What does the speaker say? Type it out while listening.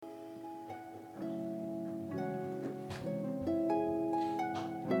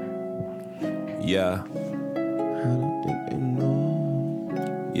Yeah. I don't think they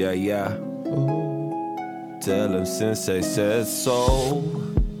know. Yeah. Oh. Tell him Sensei says so.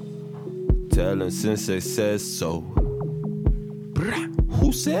 Tell him Sensei says so. Brah.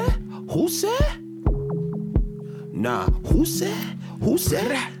 Who said? Who said? Nah. Who said? Who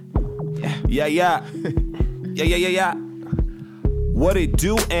said? Yeah. What it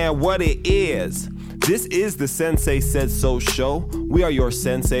do and what it is. This is the Sensei Said So show. We are your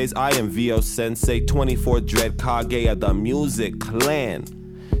senseis. I am VO Sensei, 24th Dread Kage of the Music Clan,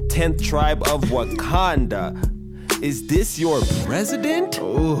 10th tribe of Wakanda. Is this your president?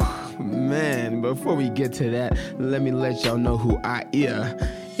 Oh, man, before we get to that, let me let y'all know who I am.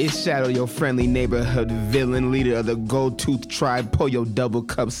 It's Shadow, your friendly neighborhood villain, leader of the Gold Tooth tribe. Pull your double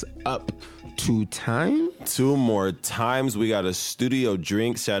cups up 2 times. 2 more times. We got a studio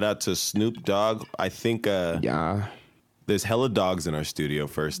drink. Shout out to Snoop Dogg. I think Yeah. there's hella dogs in our studio,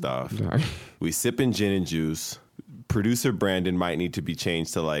 first off. Sorry. We sipping gin and juice. Producer Brandon might need to be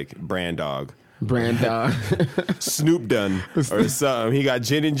changed to like Brand Dog. Snoop Dun or something. He got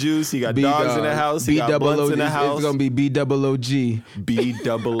gin and juice. He got dogs in the house. He got blunts in the house. It's going to be B-double-O-G.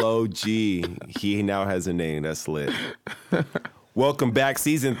 B-double-O-G. He now has a name. That's lit. Welcome back.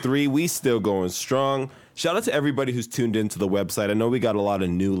 Season 3. We still going strong. Shout out to everybody who's tuned into the website. I know we got a lot of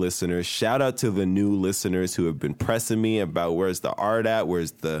new listeners. Shout out to the new listeners who have been pressing me about where's the art at,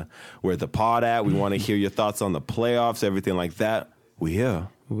 where's the pod at. We want to hear your thoughts on the playoffs, everything like that. We here.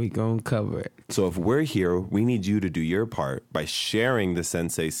 We gonna cover it. So if we're here, we need you to do your part by sharing the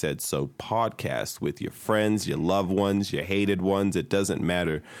Sensei Said So podcast with your friends, your loved ones, your hated ones. It doesn't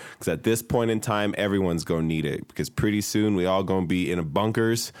matter. Because at this point in time, everyone's going to need it. Because pretty soon, we all going to be in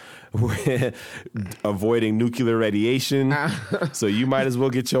bunkers avoiding nuclear radiation. So you might as well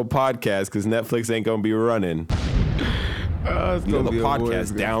get your podcast because Netflix ain't going to be running. You know, the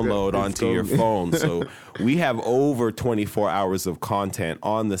podcast download onto your phone. So we have over 24 hours of content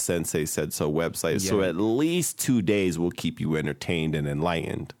on the Sensei Said So website. Yeah. So at least 2 days will keep you entertained and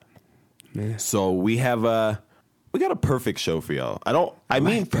enlightened. Man. So we got a perfect show for y'all. I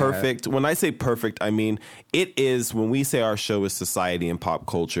mean perfect. When I say perfect, I mean it is, when we say our show is society and pop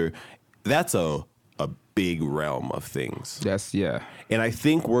culture, that's a big realm of things. Yes, yeah. And I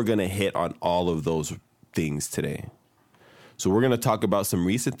think we're going to hit on all of those things today. So we're going to talk about some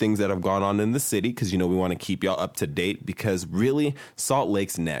recent things that have gone on in the city because, you know, we want to keep y'all up to date because really Salt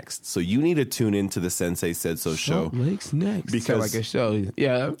Lake's next. So you need to tune into the Sensei Said So show. Salt Lake's next. Because like a show.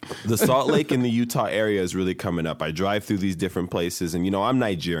 Yeah. The Salt Lake in the Utah area is really coming up. I drive through these different places and, you know, I'm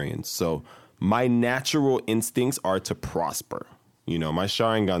Nigerian. So my natural instincts are to prosper. You know, my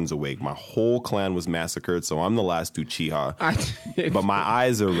Sharingan's awake. My whole clan was massacred, so I'm the last Uchiha. But my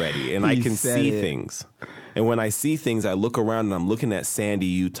eyes are ready, and I can see things. And when I see things, I look around, and I'm looking at Sandy,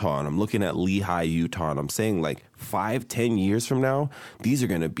 Utah, and I'm looking at Lehigh, Utah, and I'm saying, like, 5-10 years from now, these are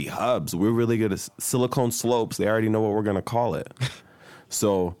going to be hubs. We're really good at Silicon Slopes. They already know what we're going to call it.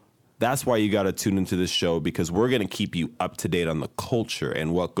 So that's why you got to tune into this show, because we're going to keep you up to date on the culture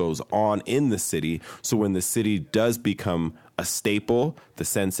and what goes on in the city. So when the city does become a staple, the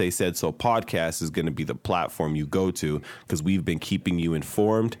Sensei Said So podcast is going to be the platform you go to, because we've been keeping you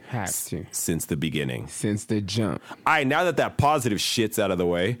informed since the beginning. Since the jump. All right, now that positive shit's out of the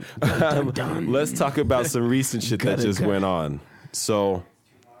way, let's talk about some recent shit that just went on. So,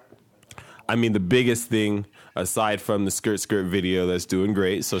 I mean, the biggest thing, aside from the Skirt video that's doing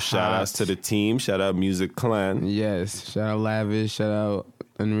great, so shout outs to the team, shout out Music Clan. Yes, shout out Lavish, shout out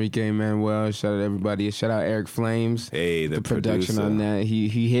Enrique Manuel, shout out everybody, shout out Eric Flames. Hey, the production on that, he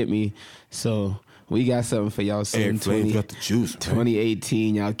hit me. So we got something for y'all soon. Eric Flames got the juice,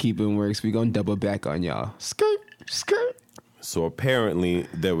 2018, y'all keeping works. We gonna double back on y'all. Skirt. So apparently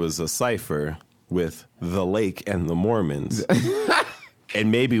there was a cipher with the Lake and the Mormons. And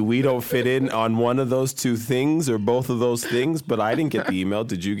maybe we don't fit in on one of those two things or both of those things, but I didn't get the email.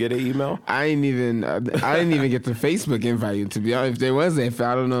 Did you get an email? I didn't even get the Facebook invite, to be honest. If there was that,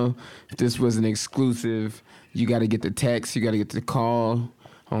 I don't know if this was an exclusive. You got to get the text. You got to get the call.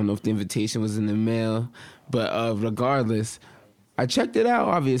 I don't know if the invitation was in the mail. But regardless, I checked it out,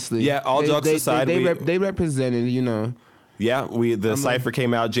 obviously. Yeah, all jokes aside. They represented, you know. Yeah, the cipher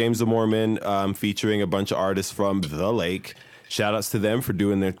came out, James the Mormon, featuring a bunch of artists from the Lake. Shout outs to them for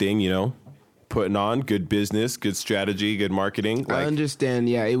doing their thing, you know, putting on good business, good strategy, good marketing. Like, I understand.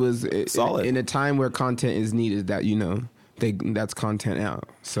 Yeah, it was solid. In a time where content is needed, that, you know, that's content out.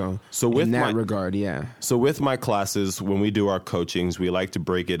 So with in that regard, yeah. So with my classes, when we do our coachings, we like to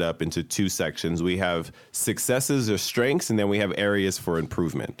break it up into 2 sections. We have successes or strengths, and then we have areas for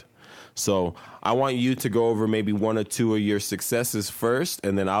improvement. So I want you to go over maybe one or two of your successes first,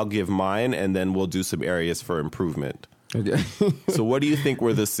 and then I'll give mine, and then we'll do some areas for improvement. Okay. So what do you think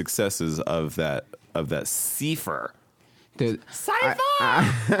were the successes of that cipher?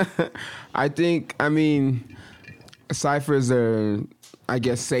 I think, ciphers are, I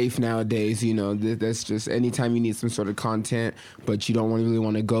guess, safe nowadays. You know, that's just anytime you need some sort of content, but you don't really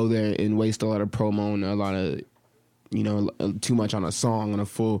want to go there and waste a lot of promo and a lot of, too much on a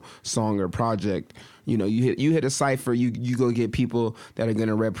full song or project. You know, you hit a cipher, you go get people that are going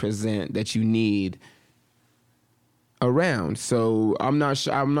to represent that you need around. So I'm not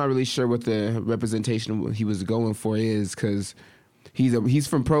really sure what the representation he was going for is, because he's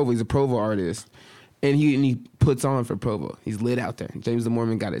from Provo. He's a Provo artist, and he puts on for Provo. He's lit out there. James the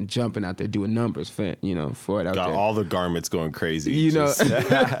Mormon got it jumping out there doing numbers for it out got there. All the garments going crazy. But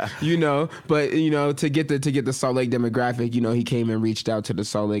to get the Salt Lake demographic, he came and reached out to the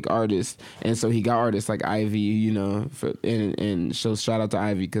Salt Lake artists, and so he got artists like Ivy, and shout out to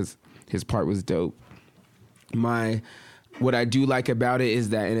Ivy because his part was dope. What I do like about it is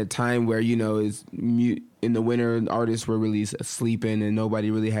that in a time where, in the winter, artists were really sleeping and nobody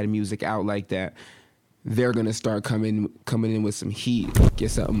really had music out like that, they're going to start coming in with some heat,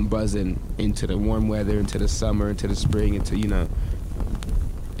 get something buzzing into the warm weather, into the summer, into the spring, into,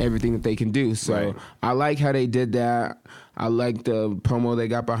 everything that they can do. So right. I like how they did that. I like the promo they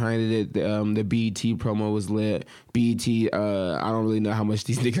got behind it. The BET promo was lit. BET, I don't really know how much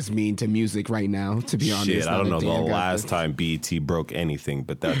these niggas mean to music right now, to be honest. Shit, I don't know the last time BET broke anything,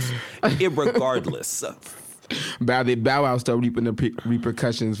 but that's irregardless. Bow Wow still reaping the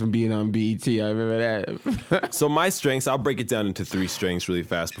repercussions from being on BET. I remember that. So my strengths, I'll break it down into 3 strengths really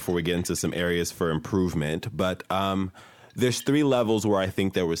fast before we get into some areas for improvement. But there's 3 levels where I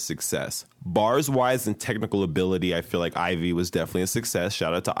think there was success. Bars-wise and technical ability, I feel like Ivy was definitely a success.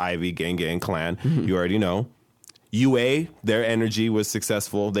 Shout out to Ivy, Gang Gang Clan. Mm-hmm. You already know. UA, their energy was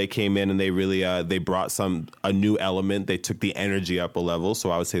successful. They came in and they really they brought a new element. They took the energy up a level,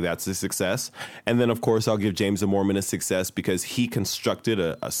 so I would say that's a success. And then, of course, I'll give James the Mormon a success because he constructed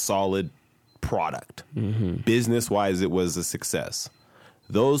a solid product. Mm-hmm. Business-wise, it was a success.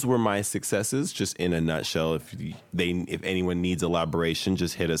 Those were my successes, just in a nutshell. If anyone needs elaboration,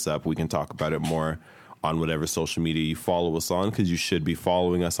 just hit us up. We can talk about it more on whatever social media you follow us on, because you should be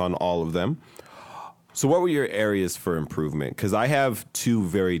following us on all of them. So what were your areas for improvement? Because I have 2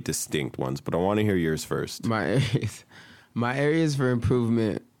 very distinct ones, but I want to hear yours first. My areas for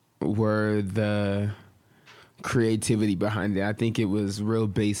improvement were the creativity behind it. I think it was real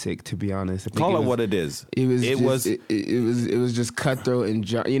basic, to be honest. Call it what it is. It was just cutthroat and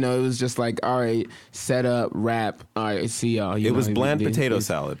it was just like, all right, set up, rap, all right, see y'all. It was bland potato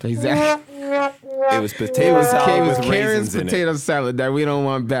salad. Exactly. It was potato salad with Karen's raisins in potato salad that we don't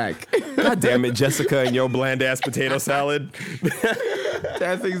want back. God damn it, Jessica, and your bland ass potato salad.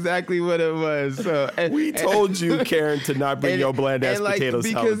 That's exactly what it was. So we told you, Karen, to not bring your bland ass potato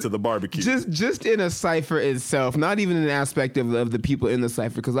salad to the barbecue. Just in a cipher itself, not even an aspect of the people in the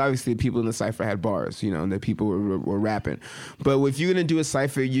cipher, because obviously the people in the cipher had bars, the people were rapping. But if you're gonna do a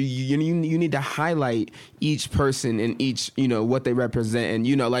cipher, you need to highlight each person and each what they represent,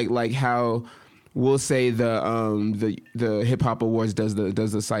 and like how we'll say the Hip Hop Awards does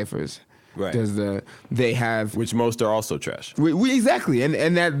the ciphers. Right. They have, which most are also trash. We exactly,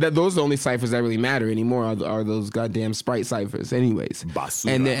 and that those are the only ciphers that really matter anymore are those goddamn Sprite ciphers, anyways.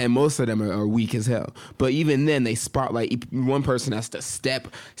 Basura. And most of them are weak as hell. But even then, they spotlight one person has to step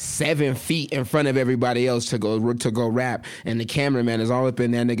 7 feet in front of everybody else to go rap, and the cameraman is all up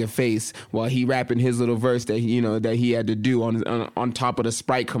in that nigga face while he rapping his little verse that he had to do on top of the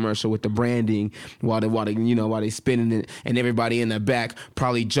Sprite commercial with the branding while they spinning it, and everybody in the back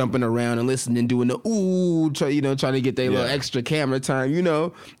probably jumping around and listening, doing the ooh, trying to get their little extra camera time.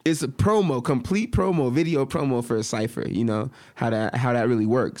 It's a complete promo, video promo for a cipher. How that really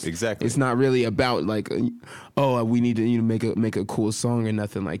works. Exactly. It's not really about like, we need to make a cool song or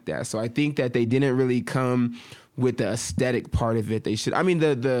nothing like that. So I think that they didn't really come with the aesthetic part of it. They should. I mean,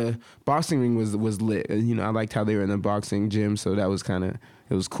 the boxing ring was lit. I liked how they were in the boxing gym, so that was it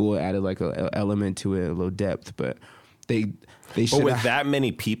was cool. It added like a element to it, a little depth, but they should. But with that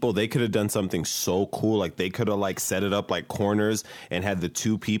many people, they could have done something so cool. Like they could have set it up like corners and had the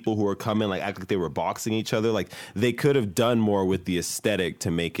 2 people who were coming act like they were boxing each other. Like they could have done more with the aesthetic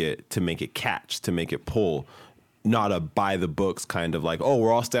to make it catch, to make it pull, not a by the books kind of like,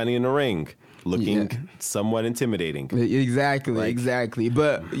 we're all standing in a ring, looking somewhat intimidating. Exactly.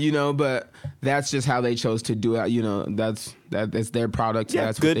 But that's just how they chose to do it. That's their product. Yeah,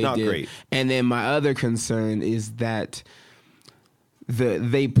 that's good, what they not did. great. And then my other concern is that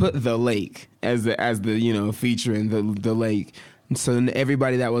they put the lake as the featuring the lake. So then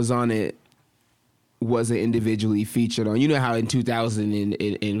everybody that was on it wasn't individually featured on. You know how in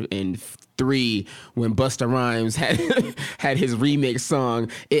 2003 when Busta Rhymes had his remix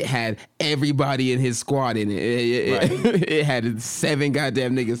song, it had everybody in his squad in it. It had 7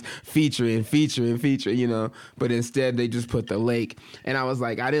 goddamn niggas featuring, you know. But instead they just put the lake, and I was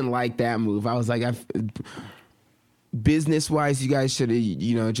like, I didn't like that move. I was like, business-wise, you guys should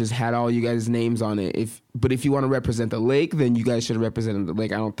have, just had all you guys' names on it. But if you want to represent the lake, then you guys should have represented the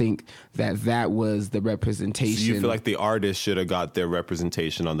lake. I don't think that was the representation. So you feel like the artist should have got their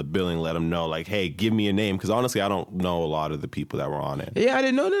representation on the billing, let them know, like, hey, give me a name. Because honestly, I don't know a lot of the people that were on it. Yeah, I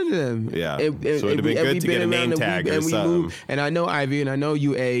didn't know none of them. Yeah. So it would have been good to get a name tag or something. And I know Ivy, and I know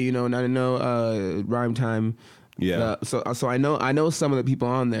UA, and I know Rhyme Time. Yeah. So I know some of the people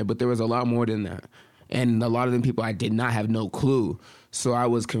on there, but there was a lot more than that. And a lot of them people I did not have no clue. So I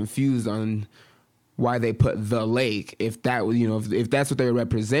was confused on why they put the lake. If that was, if that's what they were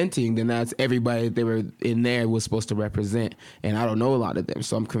representing, then that's everybody they were in there was supposed to represent. And I don't know a lot of them.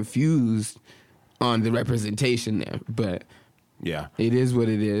 So I'm confused on the representation there. But yeah, it is what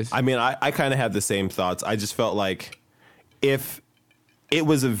it is. I mean, I kind of had the same thoughts. I just felt like if it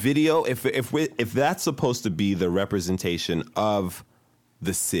was a video, if that's supposed to be the representation of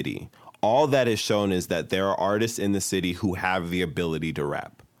the city, all that is shown is that there are artists in the city who have the ability to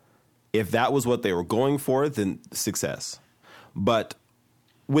rap. If that was what they were going for, then success. But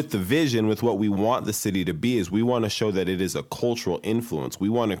with the vision, with what we want the city to be, is we want to show that it is a cultural influence. We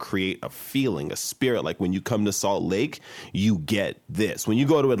want to create a feeling, a spirit. Like when you come to Salt Lake, you get this. When you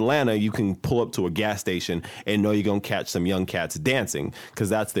go to Atlanta, you can pull up to a gas station and know you're going to catch some young cats dancing because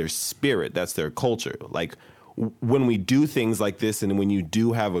that's their spirit. That's their culture. Like, when we do things like this and when you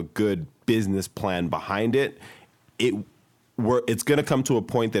do have a good business plan behind it, it's going to come to a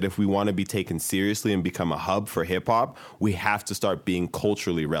point that if we want to be taken seriously and become a hub for hip hop, we have to start being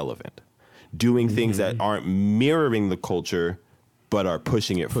culturally relevant, doing things that aren't mirroring the culture but are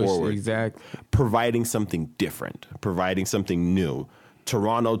pushing it forward. Exactly. Providing something different, providing something new.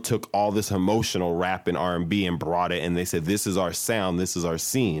 Toronto took all this emotional rap and R&B and brought it, and they said, this is our sound, this is our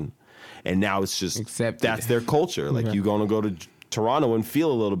scene. And now it's just, that's their culture. Like, you're going to go to Toronto and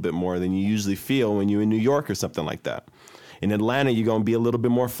feel a little bit more than you usually feel when you're in New York or something like that. In Atlanta, you're going to be a little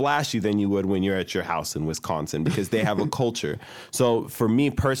bit more flashy than you would when you're at your house in Wisconsin because they have a culture. So for me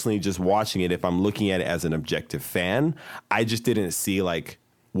personally, just watching it, if I'm looking at it as an objective fan, I just didn't see like,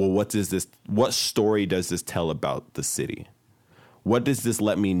 well, what story does this tell about the city? What does this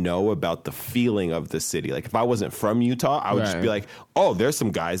let me know about the feeling of the city? Like, if I wasn't from Utah, I would just be like, oh, there's some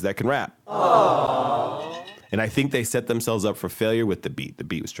guys that can rap. Aww. And I think they set themselves up for failure with the beat. The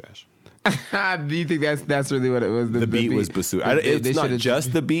beat was trash. Do you think that's really what it was? The beat was basoo. It's not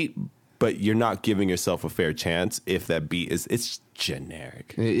just the beat, but you're not giving yourself a fair chance if that beat it's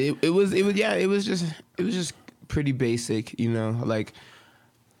generic. It was just pretty basic, like.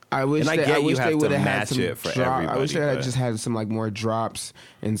 I wish they would have had some I wish they had just had some like more drops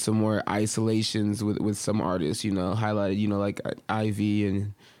and some more isolations with some artists, highlighted, like Ivy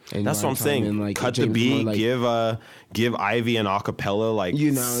and that's what I'm saying. And, like, cut James the beat, Moore, give Ivy an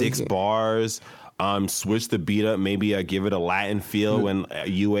acapella, 6 bars. Switch the beat up, maybe give it a Latin feel when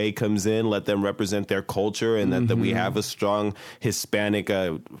UA comes in. Let them represent their culture, and that we have a strong Hispanic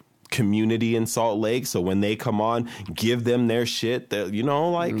community in Salt Lake. So when they come on, give them their shit.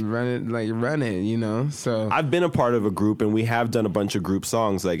 Run it. So I've been a part of a group, and we have done a bunch of group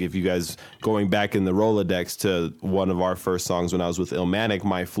songs. Like, if you guys going back in the Rolodex to one of our first songs when I was with Illmatic,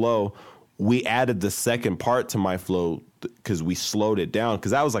 My Flow, we added the second part to My Flow because we slowed it down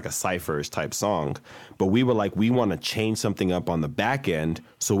because that was like a Cyphers type song. But we were like, we want to change something up on the back end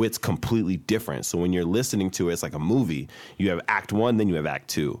so it's completely different. So when you're listening to it, it's like a movie. You have act 1, then you have act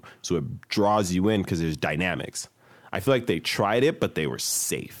 2. So it draws you in because there's dynamics. I feel like they tried it, but they were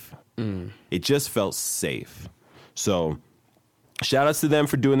safe. It just felt safe. So shout outs to them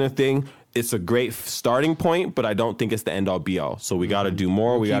for doing their thing. It's a great starting point, but I don't think it's the end all be all. So we got to do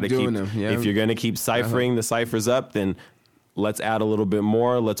more. We got to keep them. Yeah. If you're going to keep ciphering the ciphers up, then let's add a little bit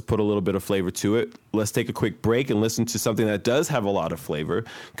more. Let's put a little bit of flavor to it. Let's take a quick break and listen to something that does have a lot of flavor,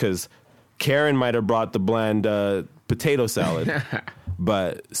 because Karen might have brought the bland potato salad,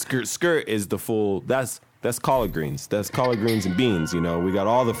 but skirt is the full. That's collard greens. That's collard greens and beans. We got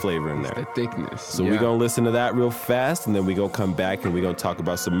all the flavor in there. The thickness. So we're going to listen to that real fast, and then we're going to come back and we're going to talk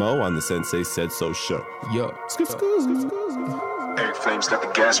about some Mo on the Sensei Said So show. Yo. Hey, Flames got the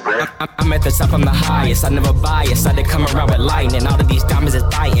gas, bruh. I'm at the top, I'm the highest. I never bias. I did come around with lightning. All of these diamonds is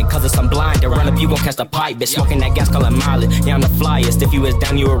biting. Cause it's some blind. Run up, you gon' catch the pipe. Bitch, smoking that gas, calling mileage. Yeah, I'm the flyest. If you was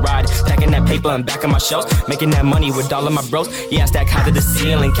down, you would ride. Stacking that paper and back of my shelves. Making that money with all of my bros. Yeah, I stack high to the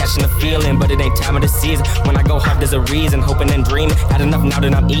ceiling. Catching the feeling, but it ain't time of the season. When I go hard, there's a reason. Hoping and dreaming. Had enough now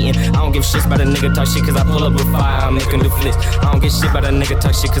that I'm eating. I don't give shit about a nigga talk shit. Cause I pull up with fire. I'm making do flips. I don't give shit about a nigga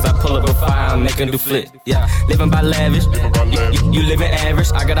talk shit. Cause I pull up with fire. I'm making do flips. Yeah, living by lavish. You living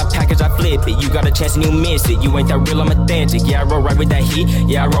average. I got a package, I flip it. You got a chance and you miss it. You ain't that real, I'm authentic. Yeah, I roll right with that heat.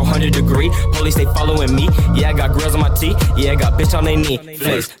 Yeah, I roll 100 degree. Police, they following me. Yeah, I got grills on my teeth. Yeah, I got bitch on their knee.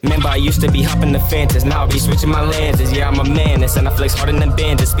 Flex. Remember, I used to be hopping the fences. Now I be switching my lenses. Yeah, I'm a menace. And I flex harder than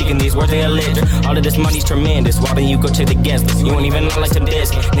bandits. Speaking these words, they electric. All of this money's tremendous. Why don't you go check the guest list? You won't even know like some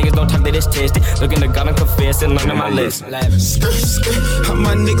disc. Niggas don't talk, they just tested. Looking to God and confess and learn on my list. How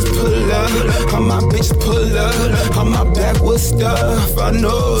my niggas pull up. How my bitch pull up. How my back with stuff. I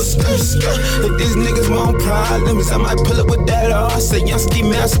know. If these niggas want problems, I might pull up with that ass. Say young ski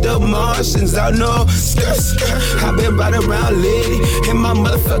master Martians, I know. I been right around lady in my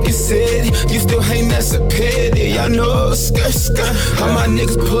motherfucking city. You still hang, that's a pity, I know. How my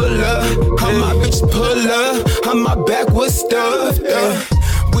niggas pull up, how my bitch pull up, how my back with stuff.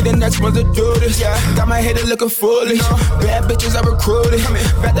 We the next ones to do this. Got my head looking foolish. Bad bitches I recruited.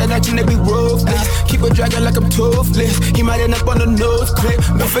 Back that action, they be ruthless. Keep it dragging like I'm toothless. He might end up on the nose clip.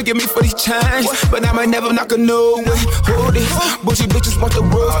 Don't forgive me for these chains, but I might never knock a new way. Hold it. Bougie bitches want the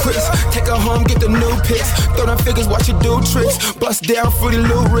roof Chris. Take her home, get the new pics. Throw them figures, watch you do tricks. Bust down, fruity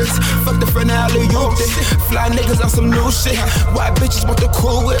lyrics. Fuck the finale, you think. Fly niggas on some new shit. White bitches want the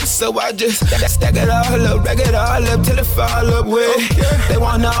cool whip, so I just stack it all up, rack it all up till it fall up with. They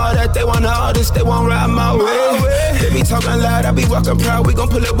want all that, they want all this, they won't ride my way. They be talking loud, I be walking proud, we gon'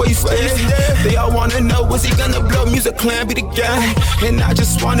 pull up where you stay. They all wanna know, was he gonna blow? Music Clan be the gang. And I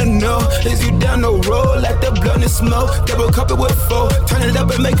just wanna know, is you down the road? Like the blood and smoke, double cup it with 4. Turn it up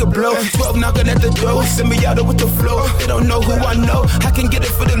and make it blow. 12 knocking at the door, send me out with the flow. They don't know who I know, I can get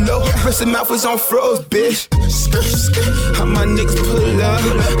it for the low. Rest and mouth is on froze, bitch. How my niggas pull up,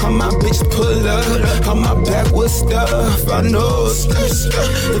 how my bitch pull up, how my back with stuff, I know.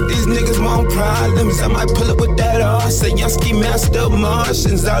 If these niggas want problems, I might pull up with that ass. Say young ski master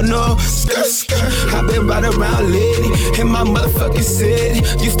Martians, I know. I been right around lady in my motherfucking city.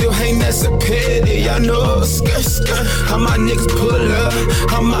 You still hang, that's a pity, I know. How my niggas pull up,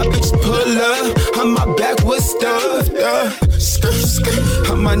 how my bitch pull up, how my back with stuff.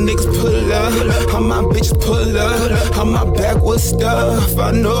 How my niggas pull up, how my bitch pull up, how my back with stuff,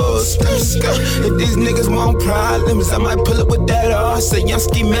 I know. If these niggas want problems, I might pull up with that ass. Say young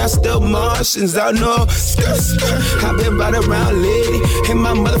ski master Martians, I know. I been right around lady in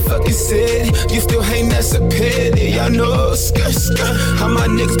my motherfucking city. You still hang, that's a pity, I know. How my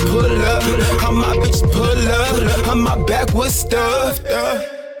niggas pull up, how my bitch pull up, how my back with stuff.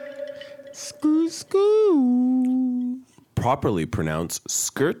 Scoo. Properly pronounced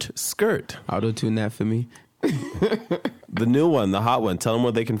skirt. Auto-tune that for me. The new one, the hot one. Tell them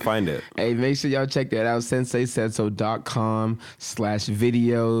where they can find it. Hey, make sure y'all check that out.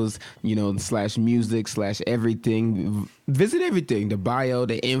 senseisaidso.com/videos, /music/everything. Visit everything. The bio,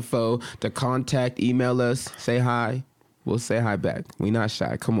 the info, the contact. Email us. Say hi. We'll say hi back. We not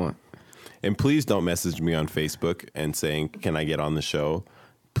shy. Come on. And please don't message me on Facebook and saying, can I get on the show?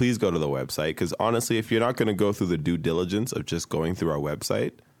 Please go to the website. Because honestly, if you're not going to go through the due diligence of just going through our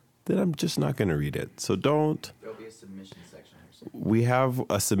website, then I'm just not going to read it. So don't. There'll be a submission section or something. We have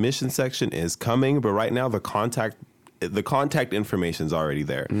a submission section is coming, but right now the contact information is already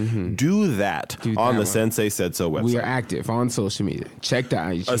there. Mm-hmm. Do that on the Sensei Said So website. We are active on social media. Check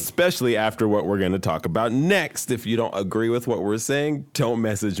the IG. Especially after what we're going to talk about next. If you don't agree with what we're saying, don't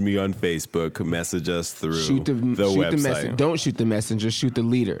message me on Facebook. Message us through the website. Don't shoot the messenger. Shoot the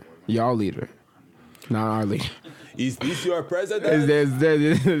leader. Y'all leader. Not our leader. Is this your president?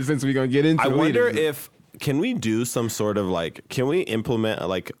 Since we're going to get into it. I wonder if, can we do some sort of can we implement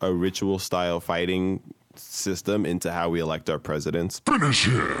a ritual style fighting system into how we elect our presidents? Finish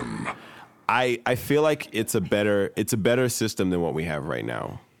him. I feel like it's a better system than what we have right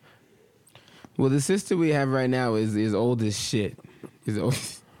now. Well, the system we have right now is old as shit.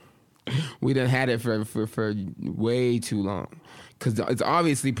 We done had it for way too long because it's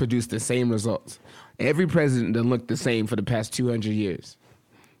obviously produced the same results. Every president done looked the same for the past 200 years.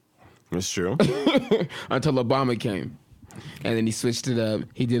 That's true. Until Obama came. And then he switched it up.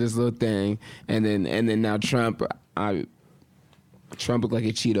 He did his little thing. And then now Trump looked like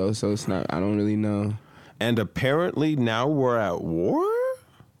a Cheeto, so it's not, I don't really know. And apparently now we're at war?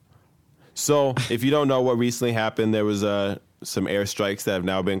 So if you don't know what recently happened, there was a airstrikes that have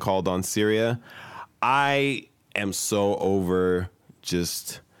now been called on Syria. I am so over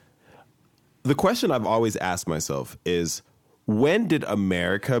just... The question I've always asked myself is, when did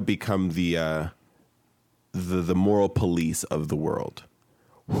America become the moral police of the world?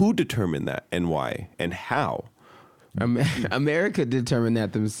 Who determined that and why and how? America determined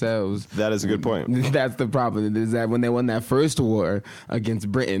that themselves. That is a good point. That's the problem. Is that when they won that first war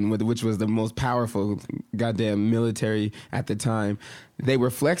against Britain, which was the most powerful goddamn military at the time, they were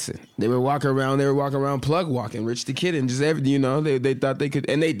flexing. They were walking around plug walking, Rich the Kid, and just everything. They thought they could,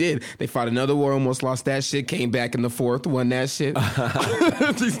 and they did. They fought another war, almost lost that shit. Came back in the fourth, won that shit.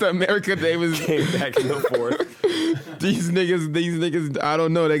 Just America, they came back in the fourth. These niggas, I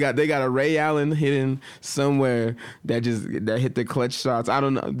don't know. They got a Ray Allen hidden somewhere that hit the clutch shots. I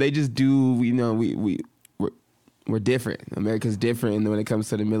don't know. They just do. We're different. America's different, and when it comes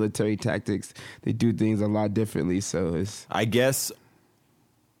to the military tactics, they do things a lot differently. So it's, I guess,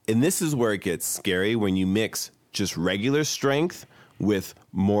 and this is where it gets scary when you mix just regular strength with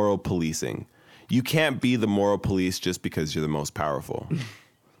moral policing. You can't be the moral police just because you're the most powerful.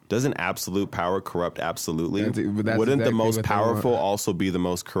 Doesn't absolute power corrupt absolutely? That's Wouldn't exactly the most what they powerful want. also be the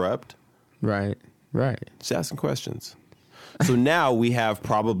most corrupt? right. Just asking questions. So now we have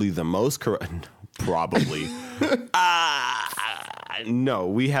probably the most corrupt. Probably. No,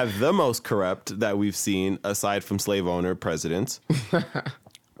 we have the most corrupt that we've seen aside from slave owner presidents,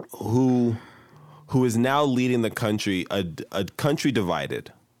 who is now leading the country, a country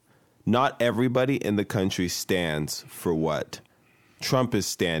divided. Not everybody in the country stands for what Trump is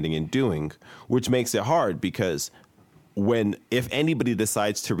standing and doing, which makes it hard because if anybody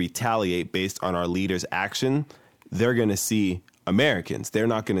decides to retaliate based on our leader's action, they're going to see Americans. They're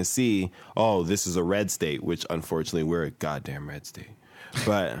not going to see, oh, this is a red state, which unfortunately we're a goddamn red state.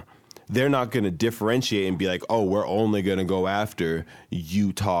 But they're not going to differentiate and be like, oh, we're only going to go after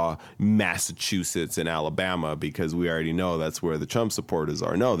Utah, Massachusetts, and Alabama because we already know that's where the Trump supporters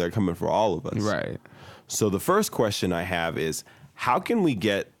are. No, they're coming for all of us. Right. So the first question I have is, how can we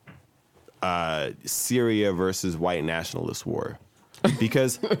get Syria versus white nationalist war?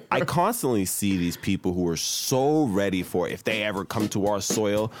 Because I constantly see these people who are so ready for, if they ever come to our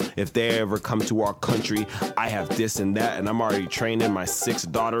soil, if they ever come to our country, I have this and that, and I'm already training my 6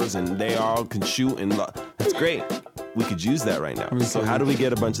 daughters, and they all can shoot, and that's great. We could use that right now. So how do we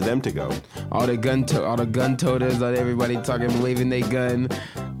get a bunch of them to go? All the gun toters, everybody talking, waving their gun.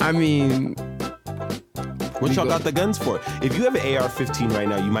 I mean, What y'all got the guns for? If you have an AR-15 right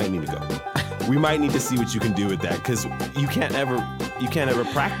now, you might need to go. We might need to see what you can do with that, because you can't ever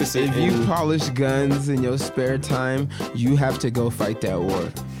practice it. If you polish guns in your spare time, you have to go fight that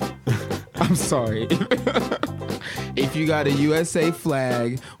war. I'm sorry. If you got a USA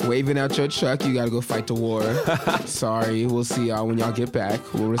flag waving out your truck, you got to go fight the war. Sorry, we'll see y'all when y'all get back.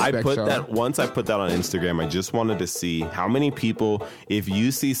 We'll respect y'all. Once I put that on Instagram, I just wanted to see how many people, if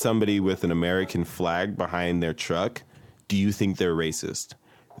you see somebody with an American flag behind their truck, do you think they're racist?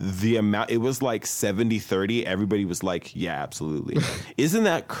 The amount, it was like 70-30. Everybody was like, yeah, absolutely. Isn't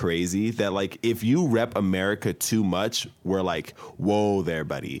that crazy that, like, if you rep America too much, we're like, whoa there,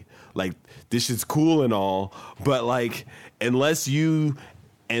 buddy. Like, this is cool and all, but like, unless you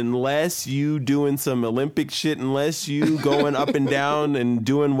doing some Olympic shit, unless you going up and down and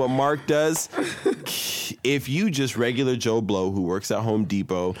doing what Mark does, if you just regular Joe Blow who works at Home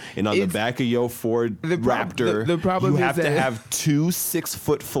Depot and on the back of your Ford Raptor, the problem you is have to that have 2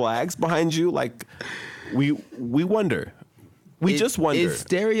 6-foot flags behind you. Like, we wonder. We just wonder. It's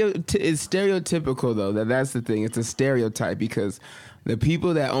stereotypical though. That's the thing. It's a stereotype because the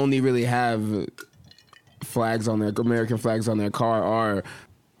people that only really have flags on their American flags on their car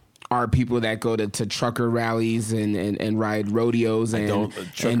are people that go to trucker rallies and ride rodeos and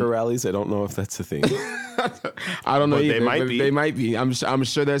trucker rallies. I don't know if that's a thing. I don't know But either. they might be. They might be. I'm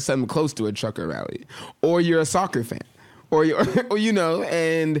sure there's something close to a trucker rally, or you're a soccer fan, or you know,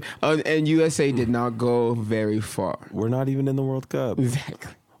 and USA did not go very far. We're not even in the World Cup.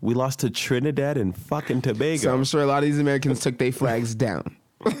 Exactly. We lost to Trinidad and fucking Tobago. So I'm sure a lot of these Americans took their flags down.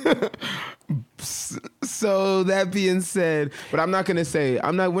 So that being said, but we're not gonna say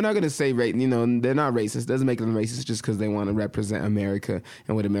they're not racist. Doesn't make them racist just because they want to represent America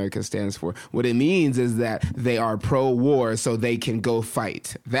and what America stands for. What it means is that they are pro-war, so they can go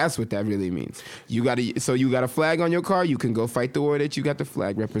fight. That's what that really means. You got a flag on your car, you can go fight the war that you got the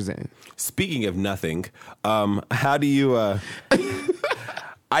flag representing. Speaking of nothing, how do you?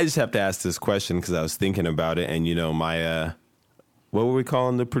 I just have to ask this question because I was thinking about it, and my. What were we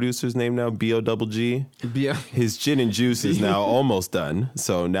calling the producer's name now? B.O.G.G? Yeah. His gin and juice is now almost done,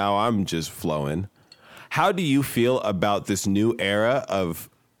 so now I'm just flowing. How do you feel about this new era of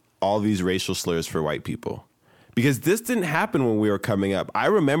all these racial slurs for white people? Because this didn't happen when we were coming up. I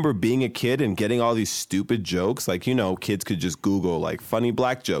remember being a kid and getting all these stupid jokes. Like, you know, kids could just Google, like, funny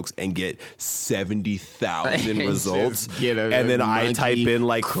black jokes and get 70,000 results. And then I type in,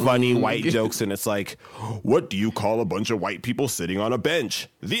 like, funny white jokes, and it's like, what do you call a bunch of white people sitting on a bench?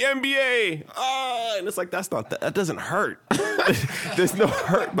 The NBA. And it's like, that doesn't hurt. There's no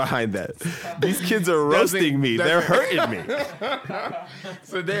hurt behind that. These kids are roasting me. They're hurting me.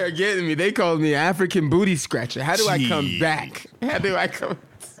 So they are getting me. They called me African booty scratcher. How do I come back? How do I come?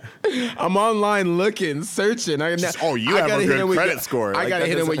 I'm online looking, searching. You have a good credit score. I gotta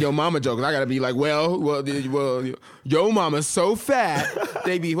hit him with your mama jokes. I gotta be like, well, your mama's so fat.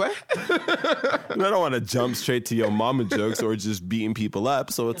 They be what? I don't want to jump straight to your mama jokes or just beating people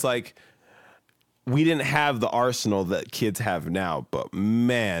up. So it's like, we didn't have the arsenal that kids have now. But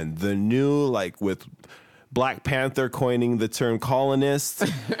man, the new, like with Black Panther coining the term colonist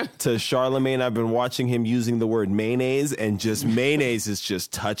to Charlemagne, I've been watching him using the word mayonnaise, and just mayonnaise is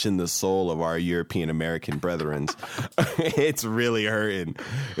just touching the soul of our European American brethren. It's really hurting.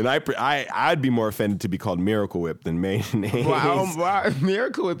 And I'd be more offended to be called Miracle Whip than mayonnaise. Wow.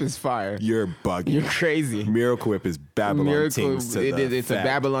 Miracle Whip is fire. You're bugging. You're crazy. Miracle Whip is Babylon tings to it's a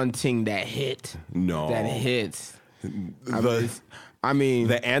Babylon ting that hit. No. That hits.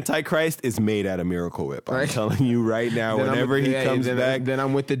 The Antichrist is made out of Miracle Whip. I'm telling you right now, whenever he comes back. Then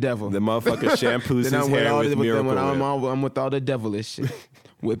I'm with the devil. The motherfucker shampoos his hair with Miracle Whip. I'm with all the devilish shit.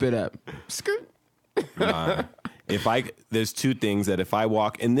 Whip it up. There's two things that if I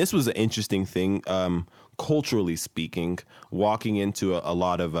walk, and this was an interesting thing, culturally speaking, walking into a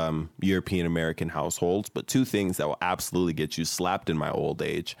lot of European American households, but two things that will absolutely get you slapped in my old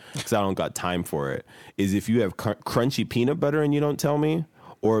age, because I don't got time for it, is if you have crunchy peanut butter and you don't tell me,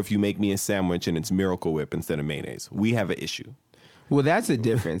 or if you make me a sandwich and it's Miracle Whip instead of mayonnaise. We have an issue. Well, that's a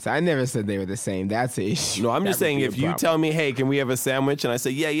difference. I never said they were the same. That's an issue. No, I'm just saying if you tell me, hey, can we have a sandwich? And I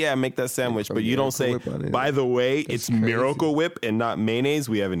say, yeah, make that sandwich. But you don't say, by the way, it's crazy. Miracle Whip and not mayonnaise.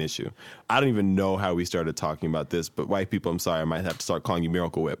 We have an issue. I don't even know how we started talking about this. But white people, I'm sorry, I might have to start calling you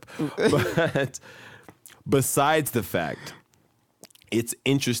Miracle Whip. But besides the fact, it's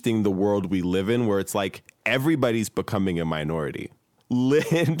interesting the world we live in where it's like everybody's becoming a minority.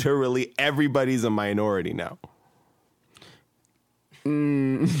 Literally everybody's a minority now.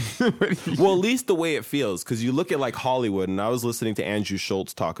 Well, at least the way it feels, because you look at like Hollywood, and I was listening to Andrew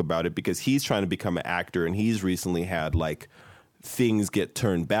Schultz talk about it because he's trying to become an actor, and he's recently had like things get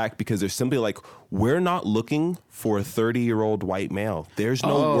turned back because they're simply like, we're not looking for a 30-year-old white male. There's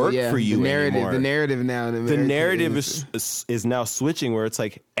no work for you anymore. The narrative now. The narrative is now switching where it's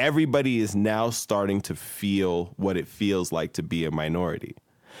like everybody is now starting to feel what it feels like to be a minority.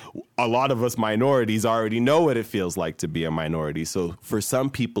 A lot of us minorities already know what it feels like to be a minority. So for some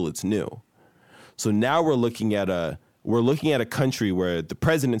people, it's new. So now we're looking at a country where the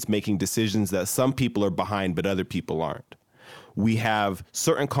president's making decisions that some people are behind, but other people aren't. We have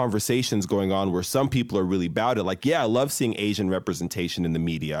certain conversations going on where some people are really about it. Like, yeah, I love seeing Asian representation in the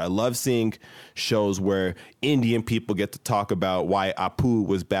media. I love seeing shows where Indian people get to talk about why Apu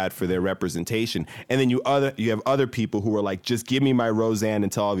was bad for their representation. And then you have other people who are like, just give me my Roseanne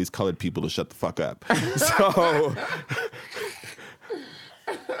and tell all these colored people to shut the fuck up. So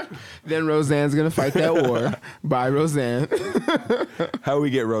then Roseanne's going to fight that war. Bye, Roseanne. How we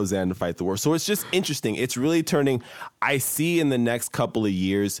get Roseanne to fight the war. So it's just interesting. It's really turning. I see in the next couple of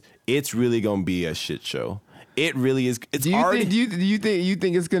years, it's really going to be a shit show. It really is. It's do you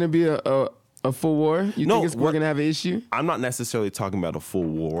think it's going to be a full war? You think we're going to have an issue? I'm not necessarily talking about a full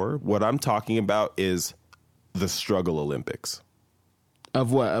war. What I'm talking about is the struggle Olympics.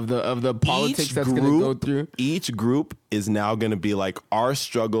 Of what? Of the politics that's going to go through? Each group is now going to be like, our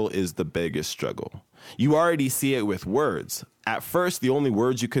struggle is the biggest struggle. You already see it with words. At first, the only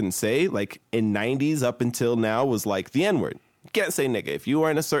words you couldn't say, like in 90s up until now, was like the N-word. You can't say nigga. If you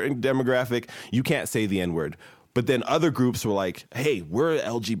are in a certain demographic, you can't say the N-word. But then other groups were like, hey, we're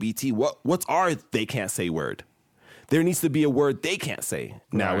LGBT. What's our they can't say word? There needs to be a word they can't say.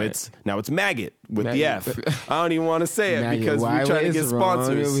 Now it's maggot with the F. I don't even want to say it because we're trying to get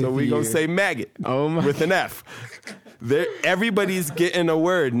sponsors, so we're going to say maggot with an F. Everybody's getting a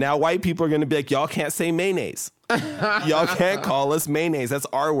word. Now white people are going to be like, y'all can't say mayonnaise. Y'all can't call us mayonnaise. That's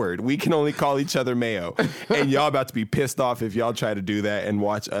our word. We can only call each other mayo. And y'all about to be pissed off if y'all try to do that and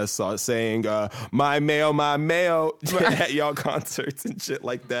watch us saying my mayo at y'all concerts and shit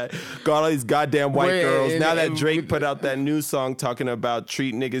like that. Got all these goddamn white girls. Now that Drake put out that new song talking about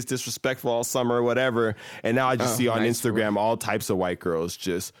treat niggas disrespectful all summer or whatever, and now I just see on Instagram all types of white girls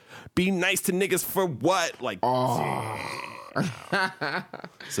just be nice to niggas for what? Like,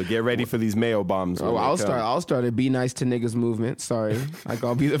 so get ready for these mayo bombs. I'll start a Be Nice to Niggas movement. Sorry.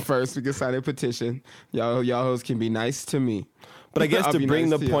 I'll be the first. We can sign a petition. Y'all hoes can be nice to me. But I guess to bring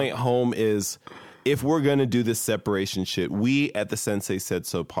the point home is, if we're going to do this separation shit, we at the Sensei Said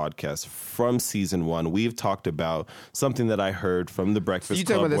So podcast from season 1, we've talked about something that I heard from the Breakfast Club. You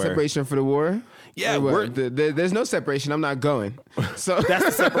talking about the separation for the war? Yeah, there's no separation. I'm not going. So that's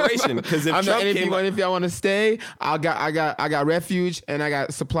the separation. Because if y'all want to stay, I got refuge and I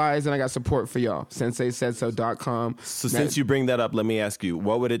got supplies and I got support for y'all. SenseiSaidSo.com. So since you bring that up, let me ask you,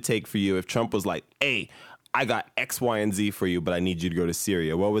 what would it take for you if Trump was like, hey, I got X, Y, and Z for you, but I need you to go to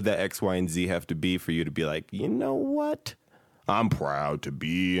Syria? What would that X, Y, and Z have to be for you to be like, you know what? I'm proud to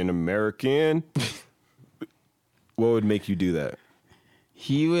be an American. What would make you do that?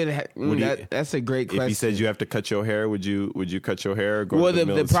 He would. That's a great question. If he said you have to cut your hair, would you cut your hair?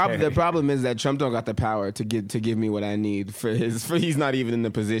 The problem is that Trump don't got the power to give me what I need for he's not even in the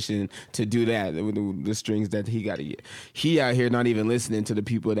position to do that with the strings that he got to get. He out here not even listening to the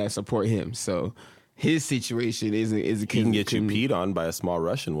people that support him. So his situation is he can get you peed on by a small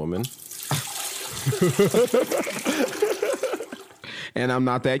Russian woman. And I'm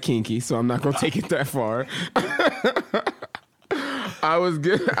not that kinky, so I'm not gonna take it that far. I was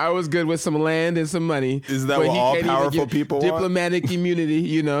good with some land and some money. Is that what all powerful people want? Diplomatic immunity,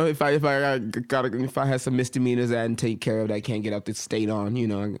 you know. If I had some misdemeanors I didn't take care of that I can't get out the state on, you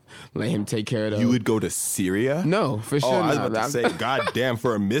know, let him take care of those. You would go to Syria? No, for sure. I was about to say, God damn,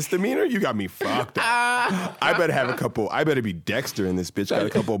 for a misdemeanor, you got me fucked up. I better be Dexter in this bitch. Got a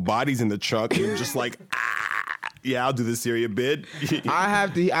couple of bodies in the trunk and just like, yeah, I'll do the Syria bid. I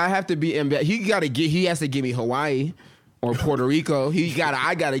have to be he has to give me Hawaii. Or Puerto Rico,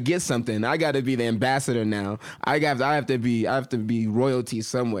 I gotta get something. I gotta be the ambassador now. I have to be royalty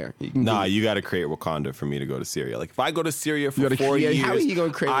somewhere. You gotta create Wakanda for me to go to Syria. Like if I go to Syria for 4 years, how are you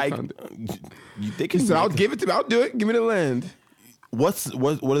gonna create Wakanda? He said, I'll give it to me. I'll do it. Give me the land. What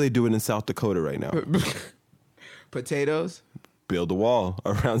are they doing in South Dakota right now? Potatoes. Build a wall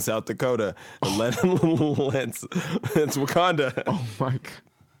around South Dakota and let's Wakanda. Oh my God.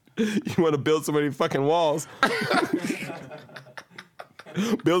 You want to build so many fucking walls.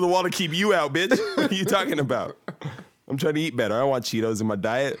 Build a wall to keep you out, bitch. What are you talking about? I'm trying to eat better. I don't want Cheetos in my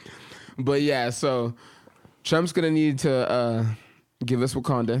diet. But yeah, so Trump's going to need to give us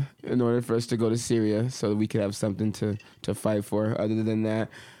Wakanda in order for us to go to Syria so that we could have something to fight for. Other than that,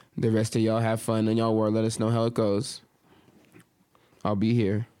 the rest of y'all have fun in y'all war. Let us know how it goes. I'll be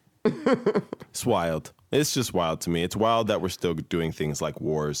here. It's wild. It's just wild to me. It's wild that we're still doing things like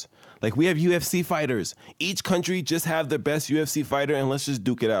wars. Like we have UFC fighters. Each country just have their best UFC fighter and let's just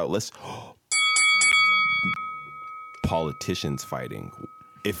duke it out. Politicians fighting.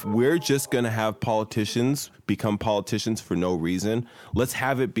 If we're just going to have politicians become politicians for no reason, let's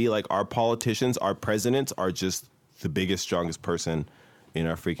have it be like our politicians, our presidents are just the biggest, strongest person in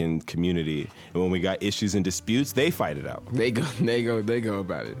our freaking community. And when we got issues and disputes, they fight it out. They go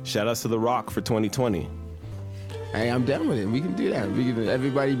about it. Shout outs to The Rock for 2020. Hey, I'm down with it. We can do that.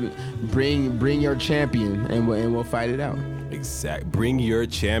 Everybody bring your champion and we'll fight it out. Exact. Bring your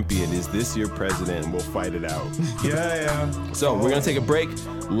champion. Is this your president? And we'll fight it out. Yeah. So we're going to take a break.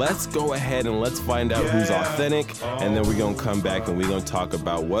 Let's go ahead and let's find out who's authentic. And then we're going to come back and we're going to talk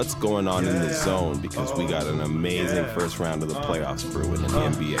about what's going on in the zone because we got an amazing first round of the playoffs brewing in the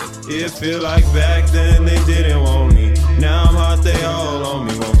NBA. It feel like back then they didn't want me. Now I'm hot, they all on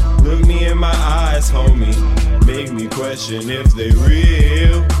me. Won't look me in my eyes, homie. Make me question if they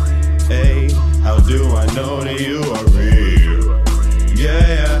real. Hey, how do I know that you are real?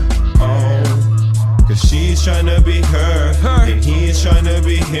 Yeah, oh. Cause she's tryna be her, and he's tryna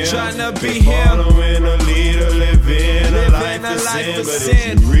be him. Following a leader, living a life of sin. But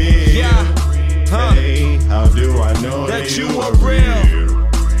it's real. Hey, how do I know that you are real?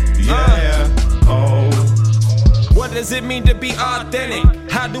 Yeah, oh. What does it mean to be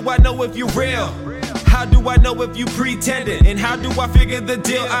authentic? How do I know if you're real? How do I know if you pretending? And how do I figure the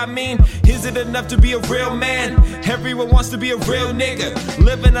deal? I mean, is it enough to be a real man? Everyone wants to be a real nigga,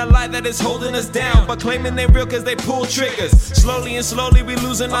 living a life that is holding us down, but claiming they real cause they pull triggers. Slowly and slowly we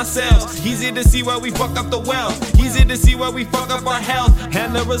losing ourselves. Easy to see where we fuck up the wealth, easy to see where we fuck up our health,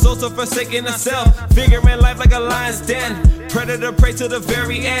 and the results of forsaking ourselves. Figuring life like a lion's den, predator prey to the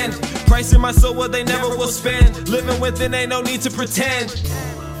very end. Pricing my soul what they never will spend. Living within ain't no need to pretend,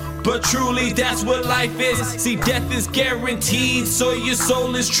 but truly that's what life is. See, death is guaranteed, so your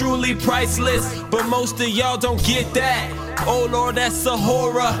soul is truly priceless. But most of y'all don't get that. Oh Lord, that's a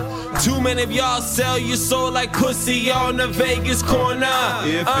horror. Too many of y'all sell your soul like pussy on the Vegas corner.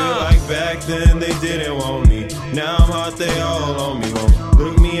 It feel like back then they didn't want me. Now I'm out, they all on me. Won't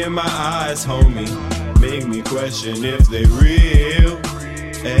look me in my eyes, homie. Make me question if they real.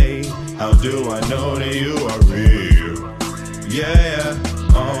 Hey, how do I know that you are real? Yeah,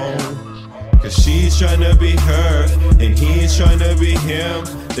 cause she's tryna be her and he's tryna be him.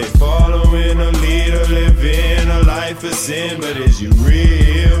 They following a leader, living a life of sin. But is you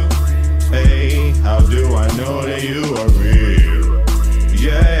real? Hey, how do I know that you are real?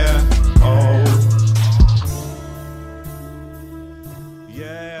 Yeah,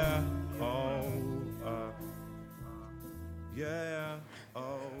 yeah, yeah,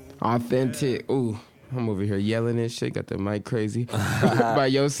 Authentic. Ooh, I'm over here yelling and shit. Got the mic crazy. By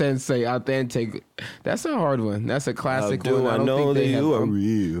Yo Sensei, Authentic. That's a hard one. That's a classic one. I know that you are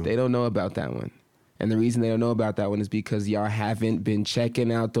real. They don't know about that one. And the reason they don't know about that one is because y'all haven't been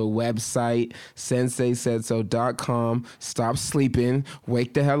checking out the website, senseisaidso.com. Stop sleeping,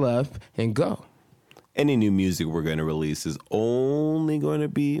 wake the hell up, and go. Any new music we're going to release is only going to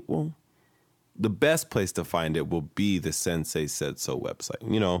be, well, the best place to find it will be the Sensei Said So website.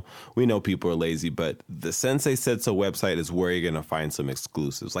 You know, we know people are lazy, but the Sensei Said So website is where you're going to find some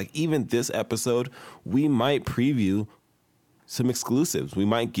exclusives. Like even this episode, we might preview some exclusives. We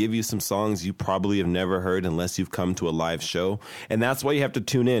might give you some songs you probably have never heard unless you've come to a live show. And that's why you have to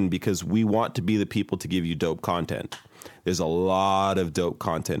tune in, because we want to be the people to give you dope content. There's a lot of dope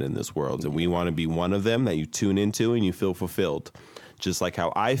content in this world, and we want to be one of them that you tune into and you feel fulfilled. Just like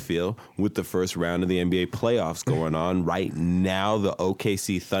how I feel with the first round of the NBA playoffs going on. Right now, the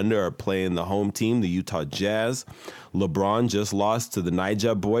OKC Thunder are playing the home team, the Utah Jazz. LeBron just lost to the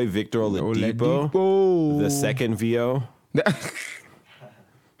Niger boy, Victor Oladipo. The second VO.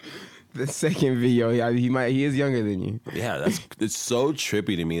 The second VO. He is younger than you. Yeah, it's so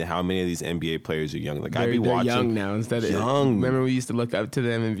trippy to me how many of these NBA players are young. Like I'd be watching. They're young now instead of young. Remember we used to look up to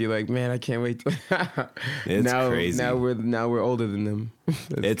them and be like, man, I can't wait. It's crazy. Now we're older than them. It's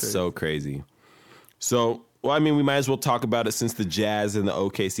crazy. So crazy. So, well, I mean, we might as well talk about it since the Jazz and the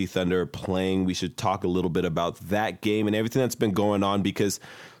OKC Thunder are playing. We should talk a little bit about that game and everything that's been going on, because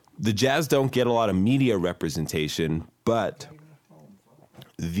the Jazz don't get a lot of media representation, but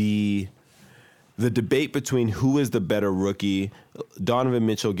the debate between who is the better rookie, Donovan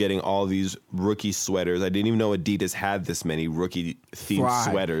Mitchell getting all these rookie sweaters. I didn't even know Adidas had this many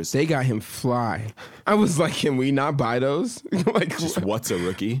rookie-themed sweaters. They got him fly. I was like, can we not buy those? Like, just what's a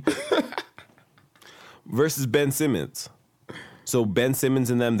rookie? Versus Ben Simmons. So Ben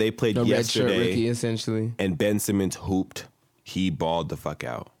Simmons and them, they played the yesterday. Red shirt rookie, essentially. And Ben Simmons hooped. He balled the fuck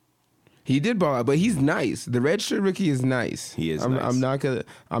out. He did ball out, but he's nice. The red shirt rookie is nice. He is nice. I'm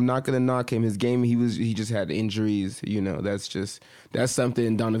not gonna knock him. His game, he just had injuries. You know, that's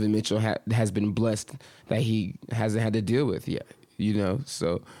something Donovan Mitchell has been blessed that he hasn't had to deal with yet. You know,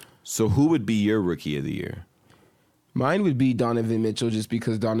 so who would be your rookie of the year? Mine would be Donovan Mitchell, just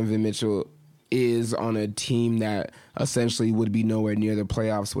because Donovan Mitchell is on a team that essentially would be nowhere near the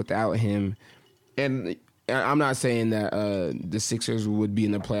playoffs without him. And I'm not saying that the Sixers would be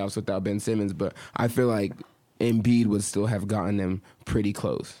in the playoffs without Ben Simmons, but I feel like Embiid would still have gotten them pretty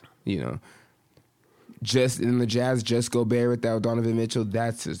close. You know, just in the Jazz, just Gobert without Donovan Mitchell.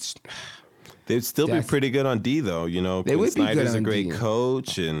 They'd still be pretty good on D, though. You know, they would be good Snyder's on a great D.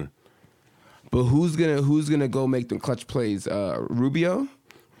 coach, but who's gonna go make them clutch plays? Rubio.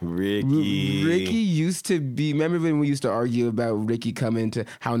 Ricky used to be. Remember when we used to argue about Ricky coming to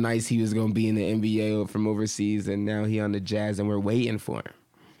how nice he was going to be in the NBA from overseas, and now he on the Jazz, and we're waiting for him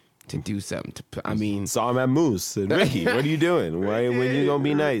to do something. Saw him at Moose. And Ricky, what are you doing? When you gonna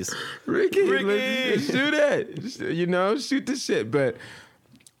be nice? Ricky, let's do that. You know, shoot the shit. But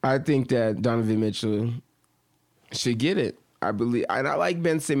I think that Donovan Mitchell should get it. I believe, and I like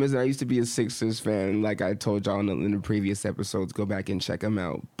Ben Simmons, and I used to be a Sixers fan. Like I told y'all in the previous episodes, go back and check him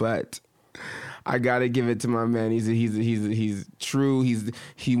out. But I gotta give it to my man. He's true.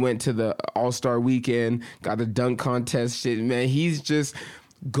 He went to the All-Star weekend, got the dunk contest shit. Man, he's just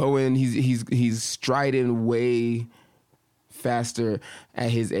going. He's striding way faster at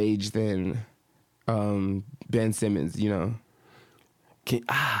his age than Ben Simmons. You know.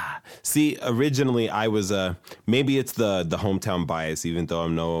 See, originally I was maybe it's the hometown bias, even though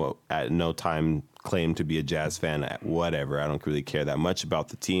I'm at no time claim to be a Jazz fan. Whatever, I don't really care that much about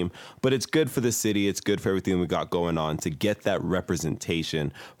the team, but it's good for the city. It's good for everything we got going on to get that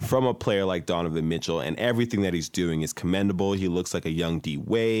representation from a player like Donovan Mitchell, and everything that he's doing is commendable. He looks like a young D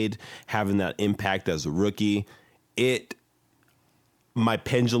Wade, having that impact as a rookie. My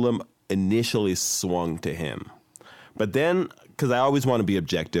pendulum initially swung to him, but then, because I always want to be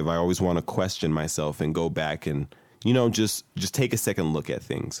objective, I always want to question myself and go back and, just take a second look at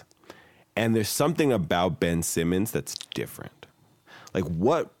things. And there's something about Ben Simmons that's different. Like,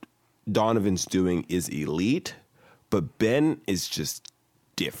 what Donovan's doing is elite, but Ben is just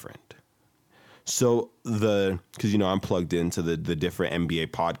different. So because, I'm plugged into the different NBA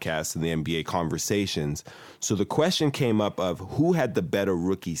podcasts and the NBA conversations. So the question came up of who had the better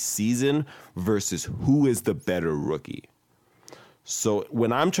rookie season versus who is the better rookie. So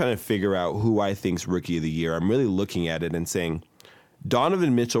when I'm trying to figure out who I think's rookie of the year, I'm really looking at it and saying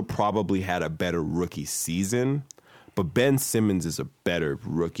Donovan Mitchell probably had a better rookie season, but Ben Simmons is a better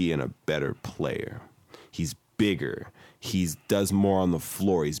rookie and a better player. He's bigger. He does more on the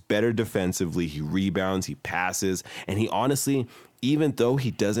floor. He's better defensively. He rebounds. He passes. And he honestly, even though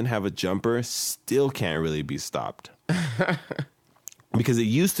he doesn't have a jumper, still can't really be stopped. Because it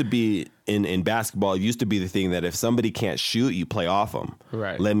used to be in basketball, it used to be the thing that if somebody can't shoot, you play off them.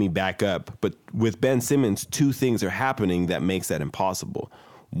 Right. Let me back up. But with Ben Simmons, two things are happening that makes that impossible.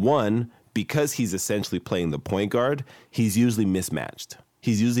 One, because he's essentially playing the point guard, he's usually mismatched.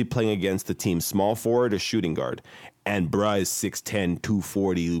 He's usually playing against the team's small forward or shooting guard. And bruh is 6'10",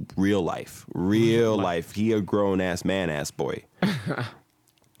 240, real life. Real life. He a grown-ass man-ass boy.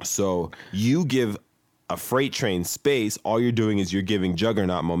 So you give a freight train space, all you're doing is you're giving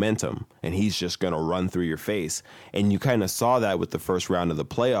Juggernaut momentum, and he's just going to run through your face. And you kind of saw that with the first round of the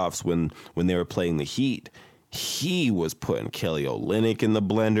playoffs when they were playing the Heat. He was putting Kelly Olynyk in the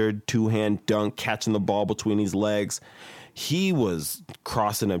blender, two-hand dunk, catching the ball between his legs. He was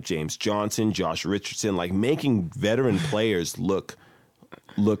crossing up James Johnson, Josh Richardson, like making veteran players look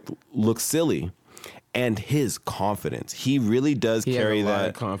silly. And his confidence. He really does carry that. Lot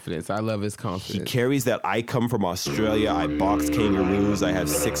of confidence. I love his confidence. He carries that I come from Australia. I box kangaroos. I have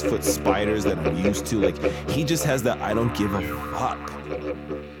 6-foot spiders that I'm used to. Like, he just has that I don't give a fuck.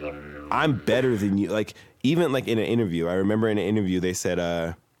 I'm better than you. Like, even like in an interview, I remember in an interview they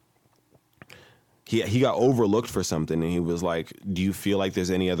said he got overlooked for something, and he was like, do you feel like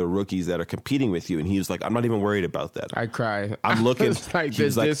there's any other rookies that are competing with you? And he was like, I'm not even worried about that. I cry. I'm looking. It's like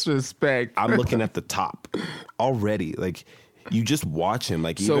this disrespect. I'm looking at the top already. Like, you just watch him.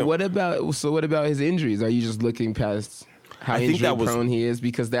 Like, so what about his injuries? Are you just looking past how injury prone he is?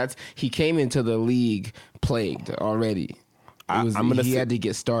 Because he came into the league plagued already. He had to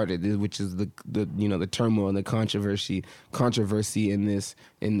get started, which is the turmoil and the controversy in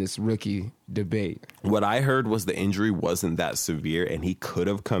this rookie debate. What I heard was the injury wasn't that severe, and he could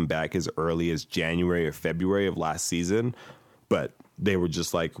have come back as early as January or February of last season, but they were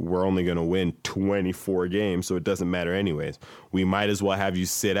just like, we're only going to win 24 games, so it doesn't matter anyways. We might as well have you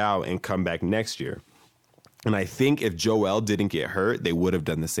sit out and come back next year. And I think if Joel didn't get hurt, they would have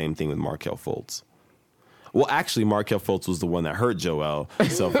done the same thing with Markelle Fultz. Well, actually, Markelle Fultz was the one that hurt Joel,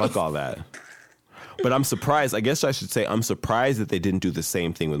 so fuck all that. But I'm surprised. I guess I should say I'm surprised that they didn't do the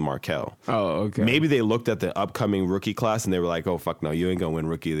same thing with Markelle. Oh, okay. Maybe they looked at the upcoming rookie class and they were like, oh, fuck no, you ain't going to win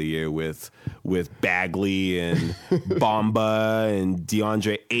Rookie of the Year with Bagley and Bamba and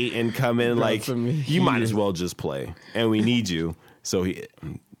DeAndre Ayton coming. Like, you might as well just play. And we need you. So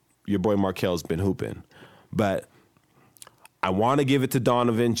your boy Markelle's been hooping. But I want to give it to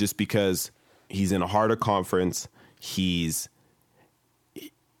Donovan just because he's in a harder conference. He's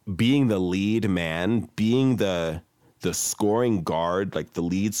being the lead man, being the scoring guard, like the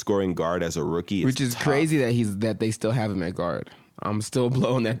lead scoring guard as a rookie. Which is tough. Crazy that they still have him at guard. I'm still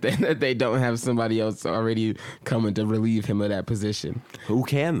blown that they don't have somebody else already coming to relieve him of that position. Who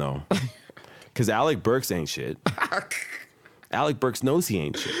can, though? Because Alec Burks ain't shit. Alec Burks knows he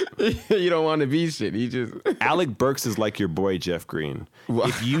ain't shit. You don't want to be shit. Alec Burks is like your boy Jeff Green. What?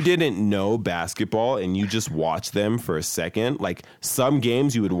 If you didn't know basketball and you just watch them for a second, like some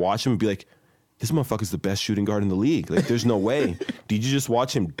games you would watch him and be like, this motherfucker's the best shooting guard in the league. Like, there's no way. Did you just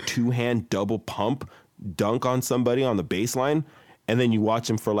watch him two-hand double pump, dunk on somebody on the baseline, and then you watch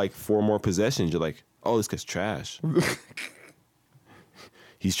him for like 4 more possessions? You're like, oh, this guy's trash.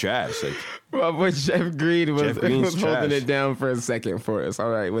 he's trash. Like, Well, but Jeff Green was Green's holding trash. it down for a second for us. All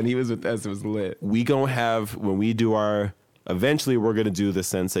right, when he was with us, it was lit. we gonna have when we do our. Eventually, we're gonna do the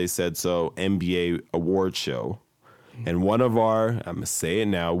Sensei Said So NBA award show, and one of our I'm gonna say it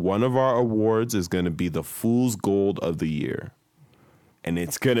now. One of our awards is gonna be the Fool's Gold of the Year, and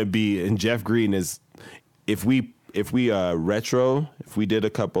it's gonna be. And Jeff Green is if we retro, if we did a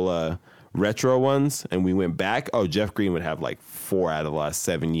couple retro ones and we went back, Jeff Green would have like 4 out of the last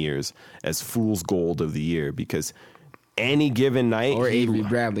 7 years as Fool's Gold of the Year, because any given night Or Avery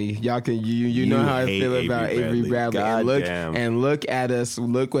Bradley. Y'all can you know how I hate feel about Avery Bradley. God And damn. look at us,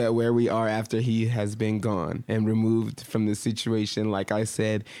 look at where we are after he has been gone and removed from the situation, like I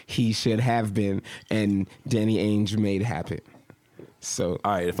said, he should have been, and Danny Ainge made happen. So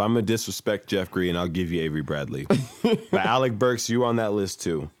All right, if I'm gonna disrespect Jeff Green, I'll give you Avery Bradley. But Alec Burks, you on that list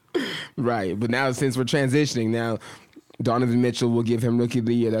too. right. But now since we're transitioning, now Donovan Mitchell will give him Rookie of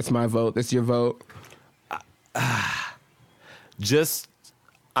the Year. That's my vote. That's your vote.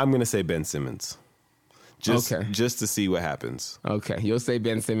 I'm gonna say Ben Simmons. Just to see what happens. Okay, you'll say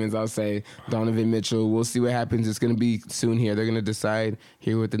Ben Simmons. I'll say Donovan Mitchell. We'll see what happens. It's going to be soon here. They're going to decide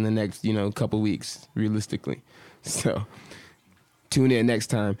here within the next, couple weeks, realistically. So tune in next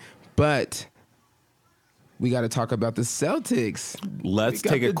time. But we got to talk about the Celtics. Let's We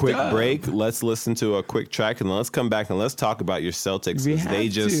got take a the quick dub. break. Let's listen to a quick track, and then let's come back and let's talk about your Celtics. We 'Cause they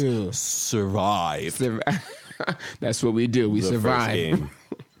have just to. survived That's what we do. We the first survive. game.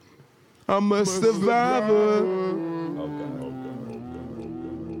 I'm a survivor.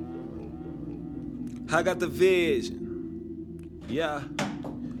 I got the vision. Yeah.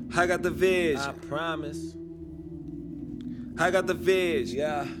 I got the vision. I promise. I got the vision.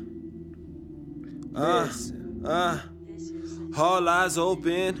 Yeah. All eyes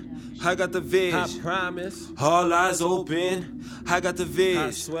open. I got the vision. I promise. All eyes open. I got the vision.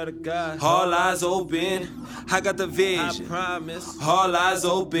 I swear to God. All eyes open. I got the vision. I promise. All eyes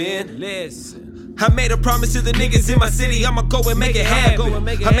open. Listen. I made a promise to the niggas in my city, I'ma go and make it happen.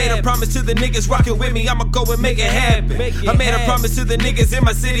 I made a promise to the niggas rockin' with me, I'ma go and make it happen. I made a promise to the niggas in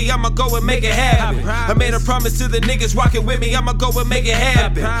my city, I'ma go and make it happen. I made a promise to the niggas rockin' with me, I'ma go and make it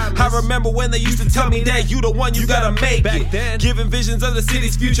happen. I remember when they used to tell me that you the one, you gotta make it. Giving visions of the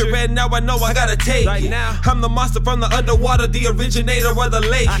city's future, and now I know I gotta take it. I'm the monster from the underwater, the originator where the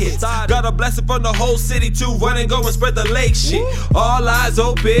lake hits. Got a blessing from the whole city to run and go and spread the lake shit. All eyes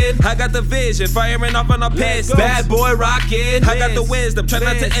open, I got the vision. Firing off on a piss. Bad boy rockin'. I got the wisdom. Try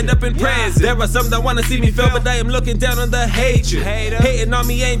not to end up in prison. There are some that wanna see me fail, but I am looking down on the hatred. Hating on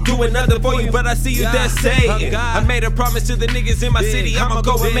me ain't doing nothing for you, but I see you there saying. I made a promise to the niggas in my city, I'ma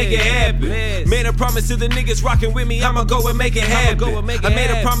go and make it happen. Made a promise to the niggas rockin' with me, I'ma go and make it happen. I made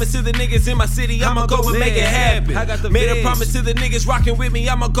a promise to the niggas in my city, I'ma go and make it happen. Made a promise to the niggas rockin' with me,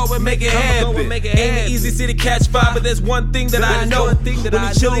 I'ma go and make it happen. Ain't an easy city catch fire, but there's one thing that I know. When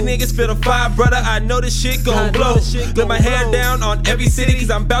the chilly niggas feel the fire, brother, I know this shit gon' blow. Let my hair down on every city, cause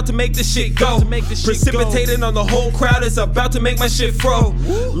I'm about to make this shit go. Precipitating on the whole crowd, it's about to make my shit fro.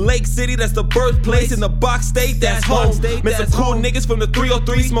 Lake City, that's the birthplace. In the box state, that's home. Met some cool niggas from the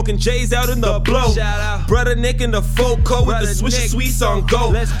 303, smoking J's out in the blow. Brother Nick in the Foco with the Swisher Sweets on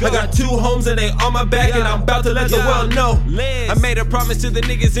go. I got 2 homes and they on my back, and I'm about to let the world know. I made a promise to the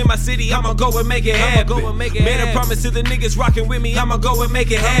niggas in my city, I'ma go and make it happen. Made a promise to the niggas rockin' with me, I'ma go and make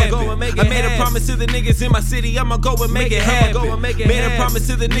it happen. I made a promise to the niggas in my city, I'ma go and make it happen. Made a promise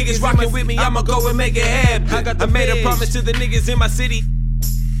to the niggas rockin' with me, I'ma go and make it happen. I made a promise to the niggas in my city.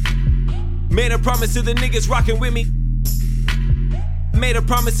 Made a promise to the niggas rockin' with me. Made a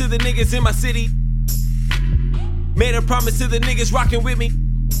promise to the niggas in my city. Made a promise to the niggas rockin' with me.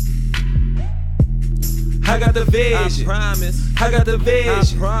 I got the vision. I promise. I got the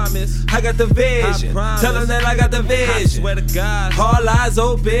vision. I promise. I got the vision. Tell them that I got the vision. I swear to God. All eyes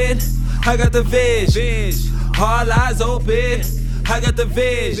open. I got the vision. All eyes open. I got the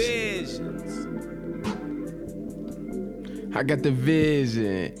vision. I got the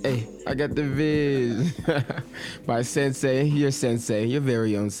vision. Hey, I got the vision. By Sensei, your Sensei, your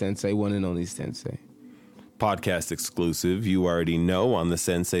very own Sensei, one and only Sensei. Podcast exclusive, you already know, on the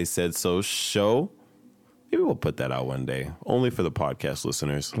Sensei Said So show. Maybe we'll put that out one day, only for the podcast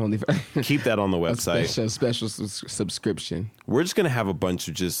listeners. Only for Keep that on the website. special subscription. We're just going to have a bunch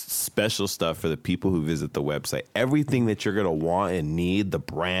of just special stuff for the people who visit the website. Everything that you're going to want and need, the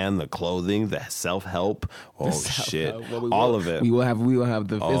brand, the clothing, the self-help. Oh, shit. All of it. We will have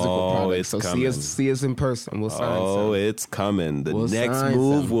the physical product. It's So coming. see us in person. We'll sign some It's coming. The We'll next sign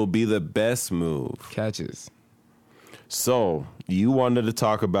move some. will be the best move. catches. So, you wanted to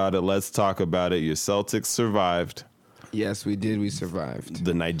talk about it. Let's talk about it. Your Celtics survived. Yes, we did. We survived.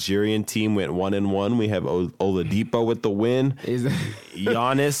 The Nigerian team went 1-1. We have Oladipo with the win. Is that,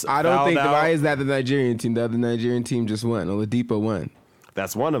 Giannis. I don't think. fouled Why out. is that the Nigerian team? The other Nigerian team just won. Oladipo won.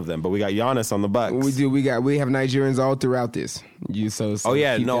 That's one of them. But we got Giannis on the Bucks. We do. We have Nigerians all throughout this. So Oh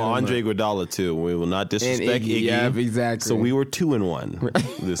yeah, keep no, that in Andre mind. Iguodala too. We will not disrespect And Iggy, Iggy. yeah, exactly. So we were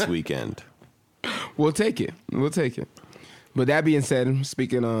 2-1 this weekend. We'll take it. But that being said,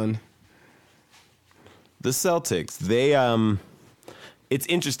 speaking on The Celtics, they it's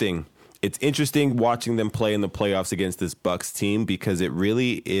interesting. It's interesting watching them play in the playoffs against this Bucks team because it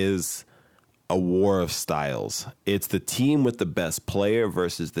really is a war of styles. It's the team with the best player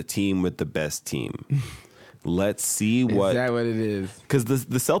versus the team with the best team. Let's see is what that what it is? because the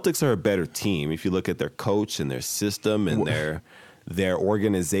Celtics are a better team if you look at their coach and their system and their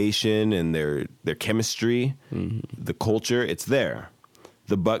organization and their chemistry, the culture. It's there.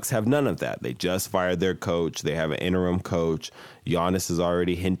 The Bucks have none of that. They just fired their coach. They have an interim coach. Giannis is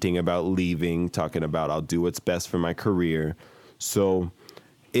already hinting about leaving, talking about I'll do what's best for my career. So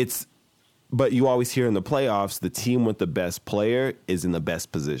but you always hear in the playoffs, the team with the best player is in the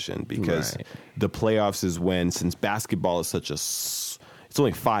best position because Right. the playoffs is when, since basketball is it's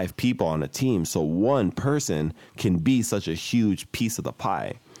only 5 people on a team, so one person can be such a huge piece of the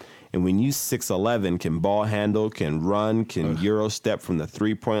pie. And when you 6'11", can ball handle, can run, can Euro step from the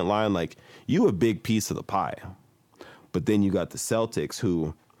 3-point line, like you a big piece of the pie. But then you got the Celtics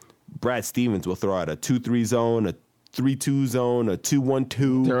who Brad Stevens will throw out a 2-3 zone, a 3-2 zone, a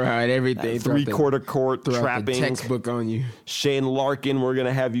 2-1-2. Throw out everything. Throw out the- Three-quarter court throw out the trapping. textbook on you. Shane Larkin, we're going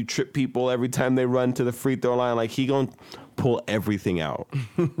to have you trip people every time they run to the free throw line. Like, he going to pull everything out.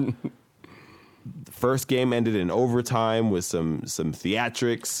 The first game ended in overtime with some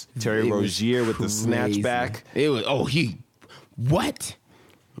theatrics. Terry It was Rozier with the crazy. snatchback. It was, what?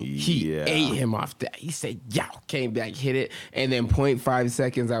 He Yeah. ate him off that. He said, yow, came back, hit it, and then 0.5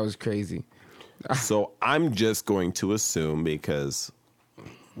 seconds, that was crazy. So I'm just going to assume, because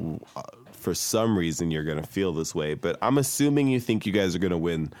for some reason you're going to feel this way, but I'm assuming you think you guys are going to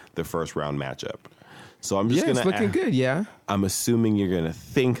win the first round matchup. So I'm just Yeah, going it's to looking good, yeah. I'm assuming you're going to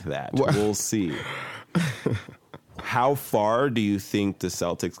think that. What? We'll see. How far do you think the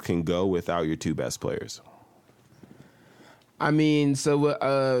Celtics can go without your 2 best players? I mean,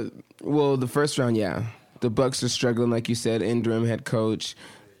 well, the first round, yeah. The Bucks are struggling, like you said, interim head coach.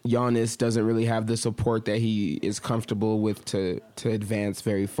 Giannis doesn't really have the support that he is comfortable with to advance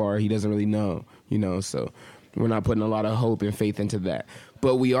very far. He doesn't really know, so we're not putting a lot of hope and faith into that.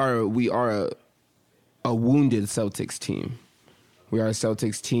 But we are a wounded Celtics team. We are a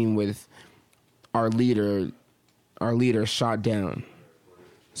Celtics team with our leader shot down.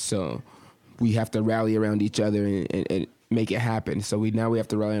 So we have to rally around each other and make it happen. So we have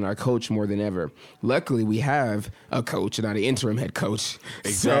to rely on our coach more than ever. Luckily, we have a coach, not an interim head coach. So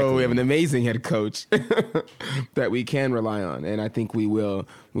Exactly. we have an amazing head coach that we can rely on, and I think we will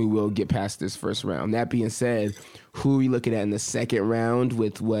get past this first round. That being said, who are we looking at in the second round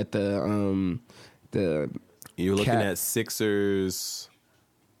with what the You're looking Cat- at Sixers.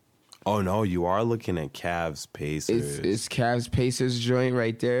 Oh, no, you are looking at Cavs, Pacers. it's Cavs Pacers joint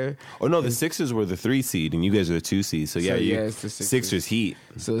right there. Oh, no, the Sixers were the 3 seed, and you guys are the 2 seed. So, yeah, it's the Sixers. Sixers Heat.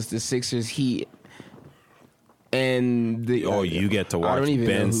 So it's the Sixers Heat. And You get to I watch don't even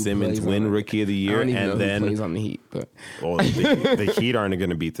know Ben who Simmons plays win on it. Rookie of the I Year, don't even know and who then plays on the Heat, but the Heat aren't going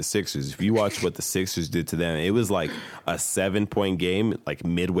to beat the Sixers. If you watch what the Sixers did to them, it was like a 7-point game, like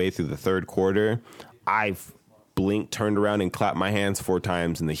midway through the third quarter. I blinked, turned around, and clapped my hands 4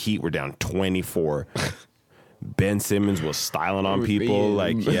 times, and the Heat were down 24. Ben Simmons was styling on people.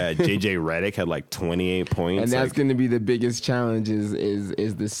 Like, yeah, JJ Redick had like 28 points. and that's like, going to be the biggest challenge is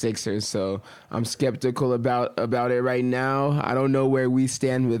the Sixers. So I'm skeptical about it right now. I don't know where we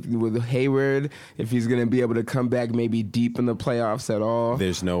stand with Hayward, if he's going to be able to come back maybe deep in the playoffs at all.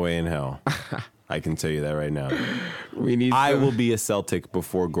 there's no way in hell. I can tell you that right now. We need. I some- will be a Celtic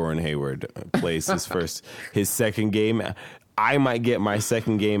before Gordon Hayward plays his second game. I might get my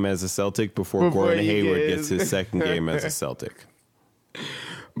second game as a Celtic before Gordon he Hayward gets- gets his second game as a Celtic.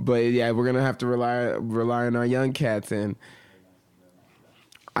 But yeah, we're gonna have to rely on our young cats, and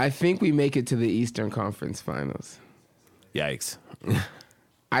I think we make it to the Eastern Conference Finals. Yikes.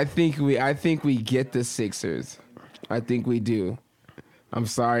 I think we get the Sixers. I think we do. I'm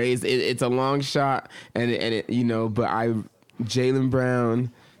sorry, it's a long shot, and but Jaylen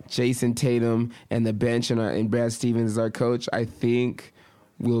Brown, Jason Tatum, and the bench and Brad Stevens as our coach, I think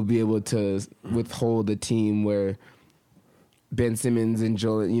we'll be able to withhold a team where Ben Simmons and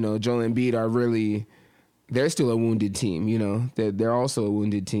Joel Embiid are really they're still a wounded team. You know, they're also a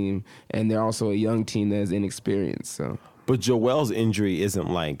wounded team, and they're also a young team that's inexperienced. So. But Joel's injury isn't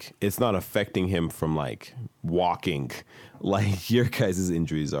like, it's not affecting him from like walking like your guys'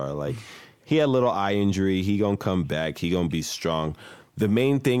 injuries are. Like, he had a little eye injury. He gonna come back. He gonna be strong. The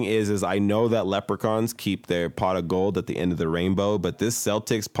main thing is I know that Leprechauns keep their pot of gold at the end of the rainbow, but this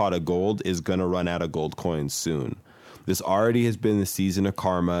Celtics pot of gold is gonna run out of gold coins soon. This already has been the season of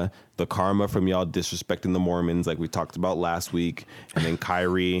karma. The karma from y'all disrespecting the Mormons like we talked about last week, and then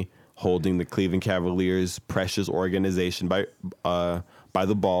Kyrie holding the Cleveland Cavaliers' precious organization by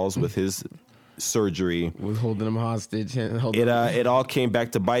the balls with his surgery. Was holding them hostage. It all came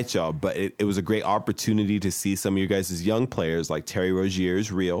back to bite y'all, but it was a great opportunity to see some of you guys' young players like Terry Rozier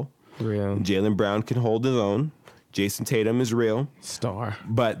is real. Jaylen Brown can hold his own. Jason Tatum is real. Star.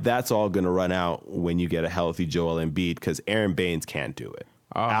 But that's all going to run out when you get a healthy Joel Embiid because Aaron Baines can't do it.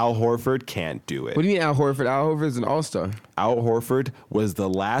 Al Horford can't do it. What do you mean Al Horford? Al Horford's an all-star. Al Horford was the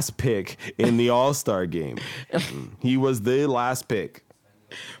last pick in the All-Star game. He was the last pick.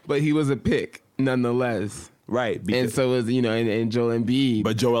 But he was a pick, nonetheless. Right. And so was, and Joel Embiid.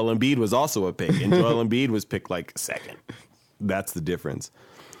 But Joel Embiid was also a pick, and Joel Embiid was picked like second. That's the difference.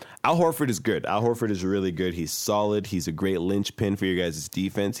 Al Horford is good. Al Horford is really good. He's solid. He's a great linchpin for your guys'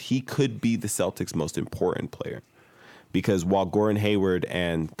 defense. He could be the Celtics' most important player. Because while Gordon Hayward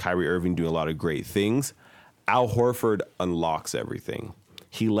and Kyrie Irving do a lot of great things, Al Horford unlocks everything.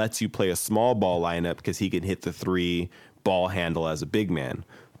 He lets you play a small ball lineup because he can hit the 3 ball handle as a big man.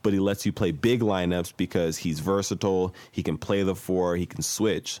 But he lets you play big lineups because he's versatile. He can play the 4. He can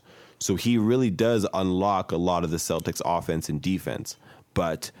switch. So he really does unlock a lot of the Celtics' offense and defense.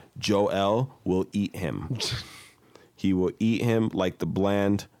 But Joel will eat him. He will eat him like the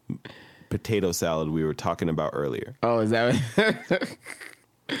bland potato salad we were talking about earlier. Oh, is that what?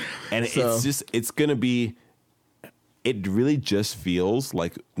 And it's going to be, it really just feels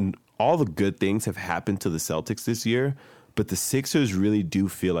like all the good things have happened to the Celtics this year, but the Sixers really do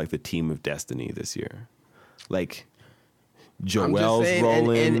feel like the team of destiny this year. Like, Joel's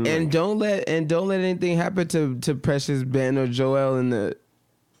rolling. And don't let anything happen to Precious Ben or Joel in the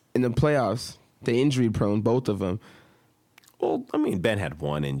playoffs. They're injury prone, both of them. Well, I mean, Ben had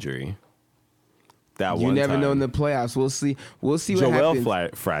one injury. You never know in the playoffs. We'll see what happens. Joel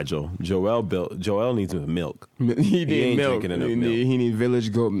fragile. Joel needs milk. He ain't milk. drinking enough milk. He need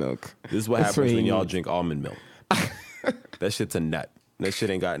Village Goat milk. This is what That's happens what when he y'all needs. drink almond milk. That shit's a nut. That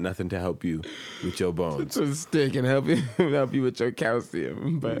shit ain't got nothing to help you with your bones. To stick and help you with your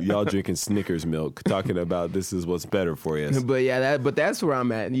calcium. But Y'all drinking Snickers milk, talking about this is what's better for you. But yeah, that's where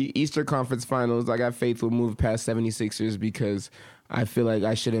I'm at. The Eastern Conference Finals, I got faith we'll move past 76ers because I feel like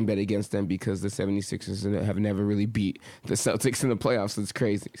I shouldn't bet against them because the 76ers have never really beat the Celtics in the playoffs. It's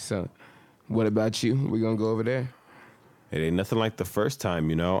crazy. So what about you? We're going to go over there. It ain't nothing like the first time,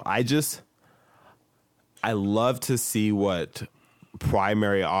 I love to see what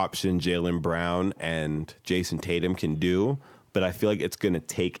primary option Jaylen Brown and Jason Tatum can do, but I feel like it's going to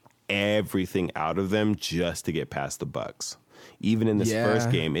take everything out of them just to get past the Bucks. Even in this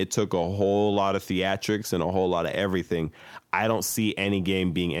first game, it took a whole lot of theatrics and a whole lot of everything. I don't see any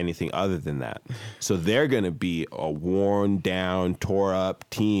game being anything other than that. So they're going to be a worn down, tore up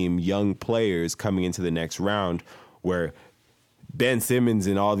team, young players coming into the next round where Ben Simmons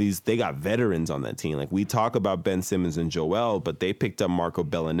and all these, they got veterans on that team. Like, we talk about Ben Simmons and Joel, but they picked up Marco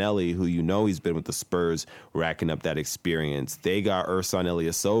Bellinelli, who he's been with the Spurs, racking up that experience. They got Ersan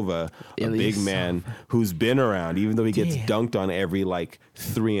Ilyasova, a big man who's been around, even though he gets dunked on every,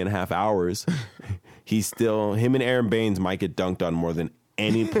 3.5 hours. Him and Aaron Baines might get dunked on more than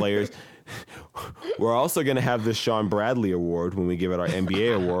any players. We're also going to have the Sean Bradley Award when we give out our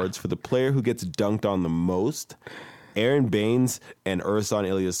NBA awards for the player who gets dunked on the most. Aaron Baines and Ersan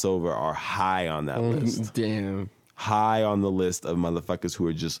Ilyasova are high on that list. Damn. High on the list of motherfuckers who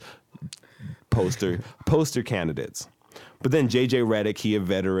are just poster candidates. But then JJ Redick, he a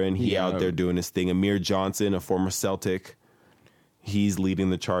veteran. He out there doing his thing. Amir Johnson, a former Celtic. He's leading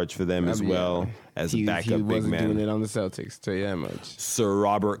the charge for them as well as a backup big man. He wasn't doing it on the Celtics, tell you that much. Sir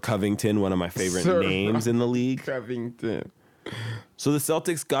Robert Covington, one of my favorite names in the league. Covington. So the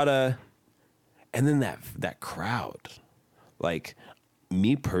Celtics got and then that crowd,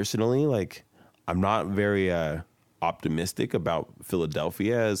 me personally, I'm not very optimistic about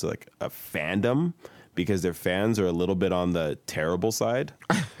Philadelphia as a fandom because their fans are a little bit on the terrible side,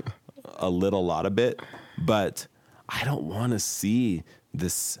 a lot of bit, but I don't want to see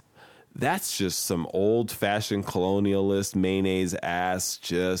this. That's just some old-fashioned colonialist mayonnaise ass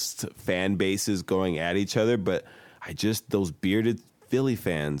just fan bases going at each other, but those bearded Philly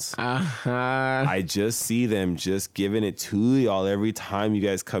fans, Uh-huh. I just see them just giving it to y'all every time you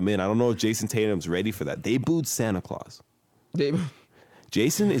guys come in. I don't know if Jason Tatum's ready for that. They booed Santa Claus.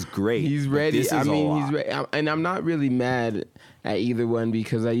 Jason is great. He's but ready. this is I mean, a lot. he's ready. And I'm not really mad at either one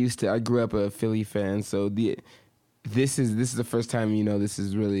because I grew up a Philly fan. So this is the first time, this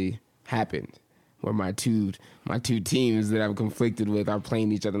has really happened. Where my two teams that I'm conflicted with are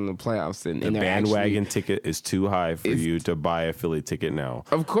playing each other in the playoffs, and The they're bandwagon ticket is too high for you to buy a Philly ticket now.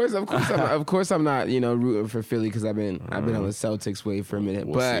 Of course, I'm not rooting for Philly because I've been on the Celtics wave for a minute.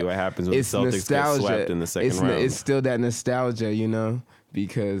 We'll but see what happens when the it's Celtics get swept in the second round. It's still that nostalgia,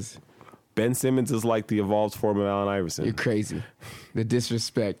 because Ben Simmons is like the evolved form of Allen Iverson. you're crazy. The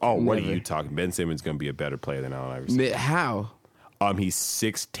disrespect. Oh, what are Never. you talking? Ben Simmons going to be a better player than Allen Iverson. How? He's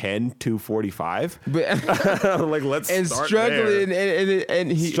 6'10", 245. But Like, let's and start struggling there.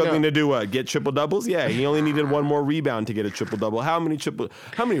 and he Struggling to do what? Get triple doubles? Yeah, he only needed one more rebound to get a triple double. How many He's I don't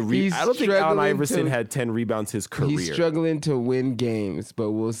think Allen struggling Iverson to- had 10 rebounds his career. He's struggling to win games, but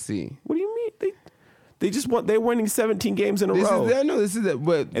we'll see. What do you mean? They're winning 17 games in a row. This is it.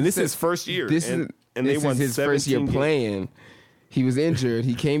 But And this is his first year. This And they this won is his first 17 year games. playing. He was injured.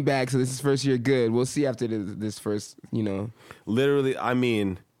 He came back, so this is his first year good. We'll see after this first. Literally, I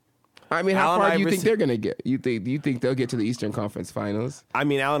mean, How Allen far do you think Iverson- they're gonna get? Do you think they'll get to the Eastern Conference Finals?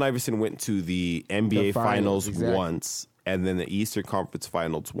 Allen Iverson went to the NBA The finals, Finals exactly. once and then the Eastern Conference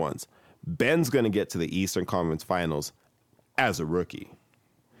Finals once. Ben's going to get to the Eastern Conference Finals as a rookie.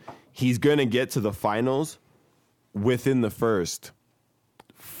 He's going to get to the finals within the first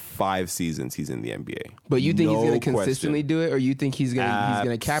 5 seasons he's in the NBA. But you think he's No gonna consistently question. do it, or you think he's gonna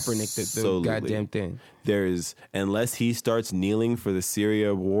Kaepernick the Absolutely. goddamn thing? There's, unless he starts kneeling for the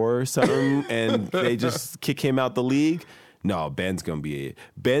Syria war or something and they just kick him out the league, no, Ben's going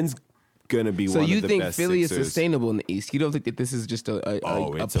to be So one you of the think best Philly Sixers. is sustainable in the East? You don't think that this is just a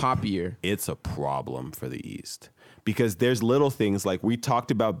it's pop year? It's a problem for the East because there's little things like we talked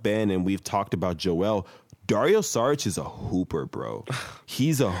about Ben and we've talked about Joel. Dario Saric is a hooper, bro.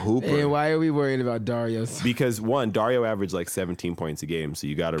 He's a hooper. And why are we worried about Dario? Because one, Dario averaged like 17 points a game, so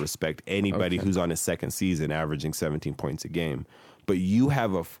you got to respect anybody who's on his second season averaging 17 points a game. But you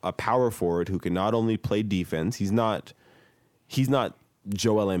have a power forward who can not only play defense, he's not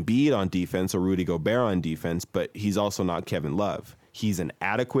Joel Embiid on defense or Rudy Gobert on defense, but he's also not Kevin Love. He's an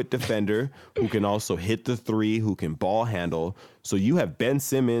adequate defender who can also hit the three, who can ball handle. So you have Ben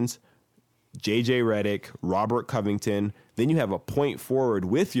Simmons, JJ Redick, Robert Covington. Then you have a point forward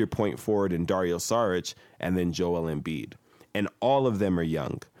with your point forward in Dario Saric, and then Joel Embiid. And all of them are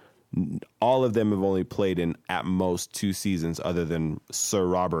young. All of them have only played in at most 2 seasons other than Sir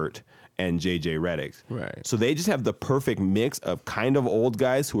Robert and JJ Redick. Right. So they just have the perfect mix of kind of old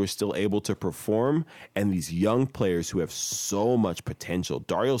guys who are still able to perform and these young players who have so much potential.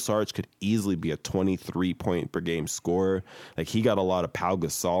 Dario Saric could easily be a 23-point per game scorer. Like, he got a lot of Pau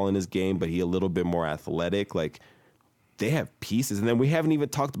Gasol in his game, but he a little bit more athletic. Like, they have pieces. And then we haven't even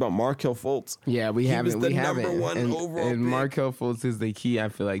talked about Markelle Fultz. Yeah, we He haven't. was the We haven't. number one and overall and pick. Markelle Fultz is the key, I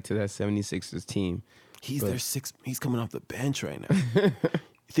feel like, to that 76ers team. He's he's coming off the bench right now.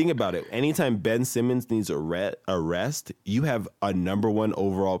 Think about it. Anytime Ben Simmons needs a rest, you have a number 1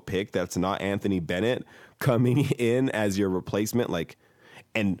 overall pick that's not Anthony Bennett coming in as your replacement. Like,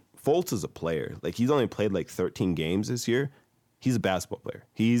 and Fultz is a player. Like, he's only played like 13 games this year. He's a basketball player.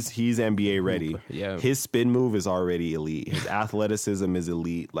 He's NBA ready. Yeah. His spin move is already elite. His athleticism is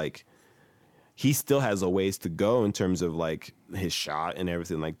elite. Like, he still has a ways to go in terms of like his shot and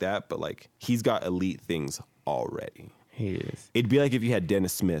everything like that. But like, he's got elite things already. He is. It'd be like if you had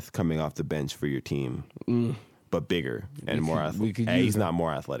Dennis Smith coming off the bench for your team, but bigger and more athletic. could use He's him. not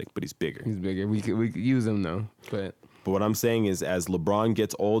more athletic, but he's bigger. He's bigger. We could use him though, but But what I'm saying is, as LeBron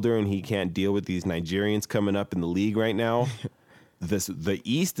gets older and he can't deal with these Nigerians coming up in the league right now, the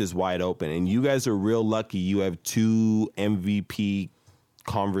East is wide open, and you guys are real lucky. You have 2 MVP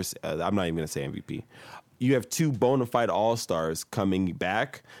I'm not even going to say MVP. You have 2 bona fide all-stars coming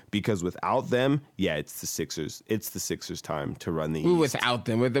back because without them, yeah, it's the Sixers. It's the Sixers' time to run the East. without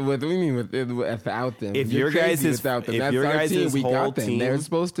them, what do we mean without them? If You're your guys' crazy is- without them, if that's your our guys' team. We whole got them. team- They're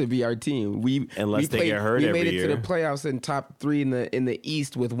supposed to be our team. Unless they get hurt we every made it year. to the playoffs in top 3 in the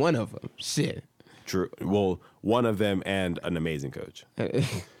East with one of them. Shit. True. Well, one of them and an amazing coach.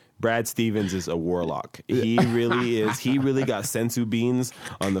 Brad Stevens is a warlock. He really is. He really got sensu beans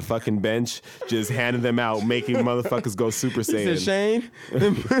on the fucking bench, just handing them out, making motherfuckers go Super Is it Saiyan.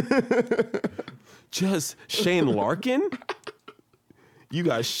 Shane? Just Shane Larkin? You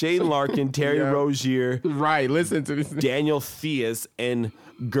got Shane Larkin, Terry Rozier, Right. Listen to this. Daniel Theus, and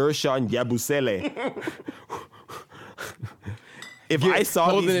Gershon Yabusele. if I saw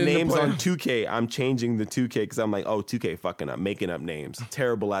holding it these in the names play- on 2K, I'm changing the 2K because I'm like, oh, 2K fucking up, making up names,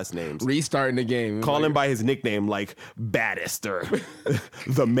 terrible ass names. restarting the game. Call Like, him by his nickname, like Baddest or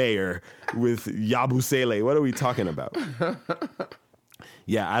the Mayor with Yabusele. What are we talking about?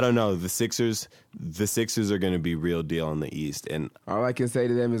 Yeah, I don't know. The Sixers are going to be real deal in the East. And all I can say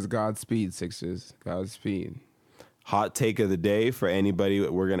to them is Godspeed, Sixers. Godspeed. hot take of the day for anybody,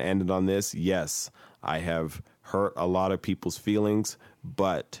 we're going to end it on this. Yes, I have hurt a lot of people's feelings,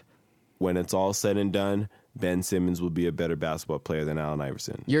 but when it's all said and done, Ben Simmons will be a better basketball player than Allen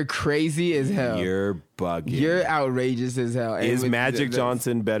Iverson. You're crazy as hell. You're bugging. You're outrageous as hell. And Is with Magic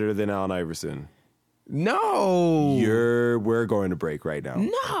Johnson better than Allen Iverson? No. We're going to break right now.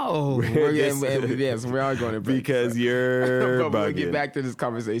 No. Yes, we are going to break. Because you're but we'll bugging. get back to this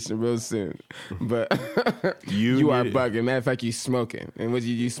conversation real soon. But You you are need- bugging. Matter of fact, you smoking. And what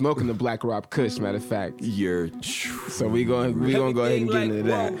you smoking the Black Rob Kush, matter of fact. You're So we gonna go ahead and get into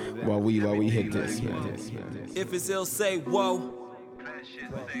that while we hit this. If it's ill, say whoa.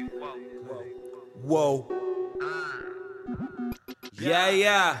 Whoa.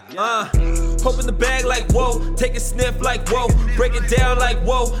 Yeah. Open the bag like whoa. Take a sniff like whoa. Break it down like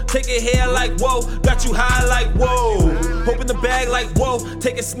whoa. Take a hair like whoa. Got you high like whoa. Open the bag like whoa.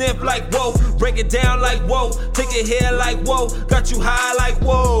 Take a sniff like whoa. Break it down like whoa. Take a hair like whoa. Got you high like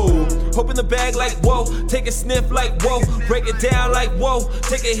whoa. Open the bag like whoa. Take a sniff like whoa. Break it down like whoa.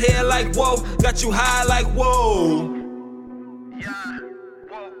 Take a hair like whoa. Got you high like whoa.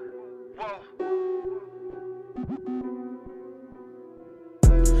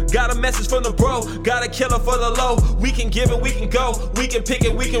 Got a message from the bro, got a killer for the low. We can give it, we can go, we can pick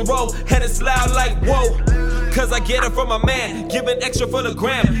it, we can roll. And it's loud like whoa. Cause I get it from a man, giving extra for the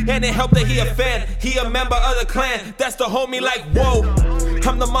gram. And it helped that he a fan, he a member of the clan. That's the homie like whoa.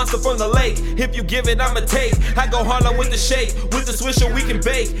 I'm the monster from the lake, if you give it, I'ma take. I go Harlem with the shake, with the swisher we can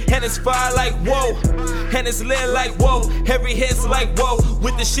bake. And it's fire like whoa, and it's lit like whoa. Every hit's like whoa,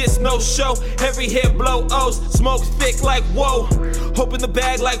 with the shit's no show. Every hit blow O's, smoke thick like whoa. Open the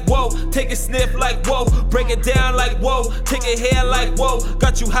bag like whoa, take a sniff like whoa. Break it down like whoa, take a hair like whoa.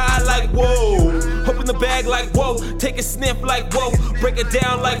 Got you high like whoa. Open the bag like whoa, take a sniff like whoa. Break it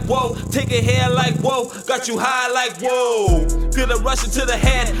down like whoa, take a hair like whoa. Got you high like whoa. Feel it rushing to the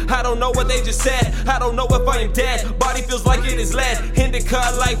head, I don't know what they just said. I don't know if I am dead, body feels like it is lead. Indica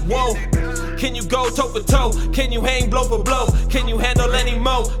like whoa. Can you go toe for toe? Can you hang blow for blow? Can you handle any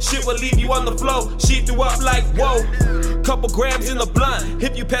mo? Shit will leave you on the floor. She threw up like whoa. Couple grams in the blunt.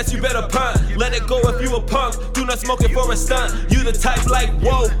 If you pass, you better punt. Let it go if you a punk. Do not smoke it for a stunt. You the type like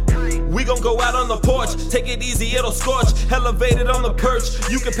whoa. We gon' go out on the porch. Take it easy, it'll scorch. Elevated on the perch.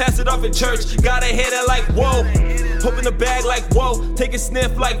 You can pass it off in church. Gotta hit it like whoa. Open the bag like whoa. Take a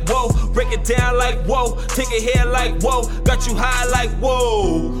sniff like whoa. Break it down like whoa. Take a hair like whoa. Got you high like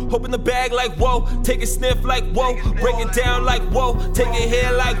whoa. Open the bag like whoa. Take a sniff like whoa. Break it down like whoa. Take a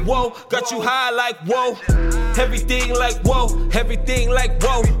hair like whoa. Got you high like whoa. Everything like whoa. Everything like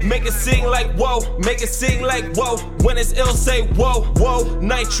whoa. Make it sing like whoa. Make it sing like whoa. When it's ill, say whoa. Whoa.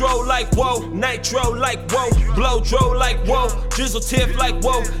 Nitro like whoa. Nitro like whoa. Blow dro like whoa. Drizzle tip like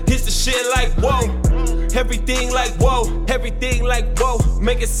whoa. Hits the shit like whoa. Everything like whoa. Everything like whoa.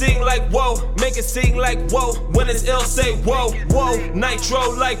 Make it sing like whoa. Make it sing like whoa. When it's ill, say whoa. Whoa.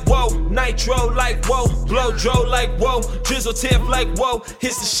 Nitro like whoa. Nitro like whoa. Blow dro like whoa. Drizzle tip like whoa.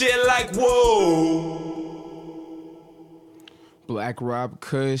 Hits the shit like whoa. Black Rob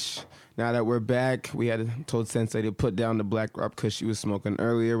Kush. Now that we're back, we had told Sensei to put down the Black Rob Kush he was smoking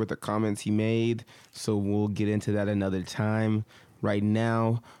earlier with the comments he made. So we'll get into that another time. Right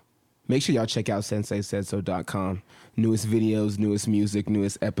now, make sure y'all check out SenseiSaidSo.com. Newest videos, newest music,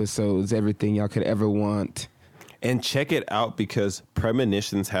 newest episodes, everything y'all could ever want. And check it out because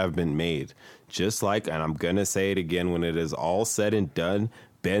premonitions have been made. Just like, and I'm going to say it again, when it is all said and done,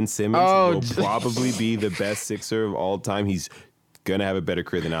 Ben Simmons will probably be the best Sixer of all time. He's going to have a better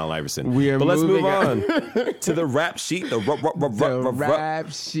career than Allen Iverson. But let's move on to the rap sheet. The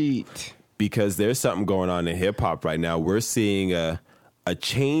rap sheet. Because there's something going on in hip-hop right now. We're seeing a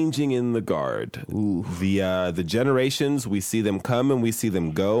changing in the guard. Ooh. The generations, we see them come and we see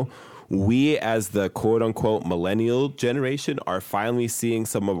them go. We, as the quote-unquote millennial generation, are finally seeing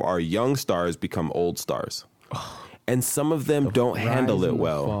some of our young stars become old stars. And some of them don't handle it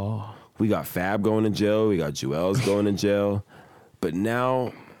well. We got Fab going to jail. We got Jewels going to jail. But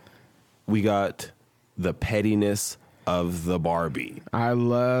now we got the pettiness of the Barbie. I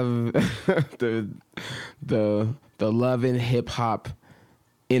love the love in hip-hop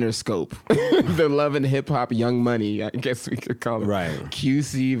Interscope, the Love and Hip Hop Young Money, I guess we could call it. Right.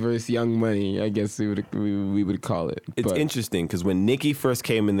 QC versus Young Money, I guess we would call it. It's But interesting because when Nicki first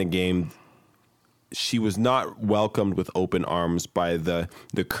came in the game, she was not welcomed with open arms by the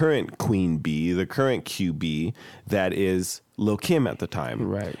current Queen Bee, the current QB that is Lil' Kim at the time.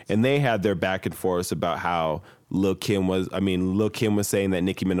 Right. And they had their back and forth about how Lil' Kim was saying that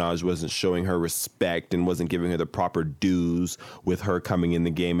Nicki Minaj wasn't showing her respect and wasn't giving her the proper dues with her coming in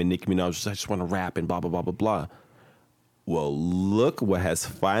the game. And Nicki Minaj was like, I just want to rap and blah, blah, blah, blah, blah. Well, look what has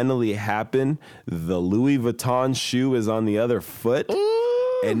finally happened. The Louis Vuitton shoe is on the other foot.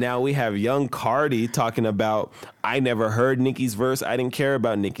 And now we have young Cardi talking about, I never heard Nicki's verse. I didn't care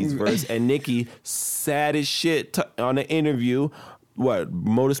about Nicki's verse. And Nicki, sad as shit, on an interview. What,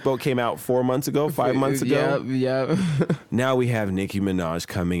 Motorsport came out 4 months ago, 5 months ago? Yeah. Now we have Nicki Minaj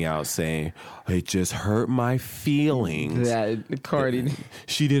coming out saying, it just hurt my feelings. That Cardi.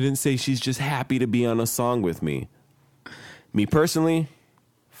 She didn't say she's just happy to be on a song with me. Me personally,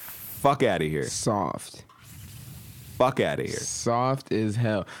 fuck out of here. Soft. Fuck out of here. Soft as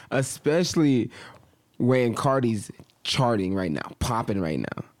hell. Especially when Cardi's charting right now, popping right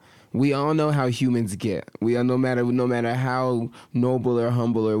now. We all know how humans get. We all, no matter how noble or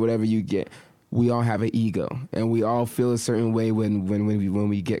humble or whatever you get, we all have an ego, and we all feel a certain way when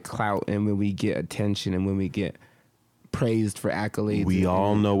we get clout and when we get attention and when we get praised for accolades. We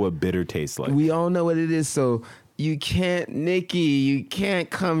all know what bitter tastes like. We all know what it is. So you can't, Nicki, you can't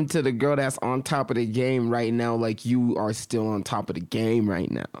come to the girl that's on top of the game right now like you are still on top of the game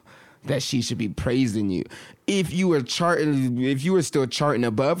right now. That she should be praising you. If you were still charting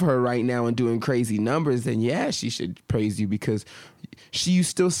above her right now and doing crazy numbers, then yeah, she should praise you because you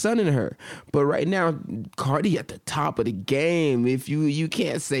still sunning her. But right now, Cardi at the top of the game. If you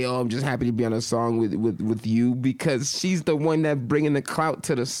can't say, "Oh, I'm just happy to be on a song with you," because she's the one that's bringing the clout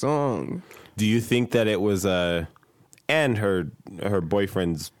to the song. Do you think that it was and her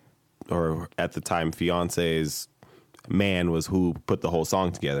boyfriend's, or at the time fiance's man was who put the whole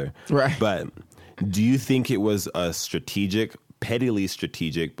song together? Right. But do you think it was a strategic, pettily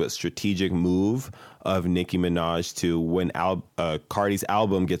strategic, but strategic move of Nicki Minaj to, when Cardi's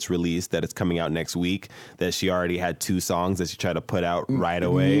album gets released, that it's coming out next week, that she already had 2 songs that she tried to put out right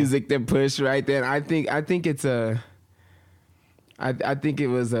away? Music that push right there. I think it's I think it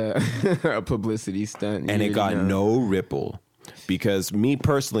was a publicity stunt. And it got no ripple. Because me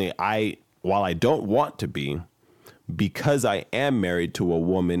personally, while I don't want to be, because I am married to a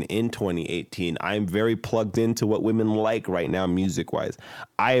woman in 2018, I'm very plugged into what women like right now music-wise.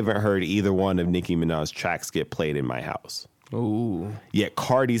 I haven't heard either one of Nicki Minaj's tracks get played in my house. Ooh. Yet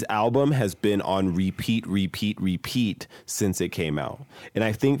Cardi's album has been on repeat since it came out. And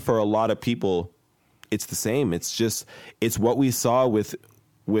I think for a lot of people, it's the same. It's what we saw with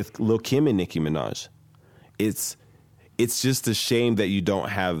Lil' Kim and Nicki Minaj. It's just a shame that you don't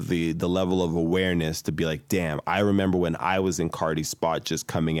have the level of awareness to be like, damn, I remember when I was in Cardi's spot just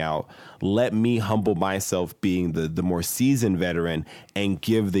coming out. Let me humble myself being the more seasoned veteran and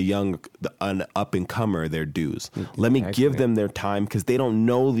give the up-and-comer their dues. Let me give them their time because they don't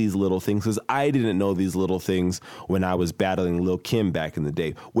know these little things, because I didn't know these little things when I was battling Lil' Kim back in the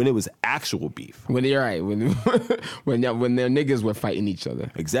day, when it was actual beef. When you're right, when their niggas were fighting each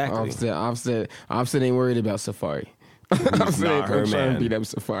other. Exactly. Offset ain't worried about Safari. It's not her man. Beat up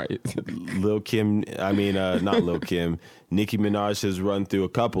Safari. Lil' Kim, not Lil' Kim. Nicki Minaj has run through a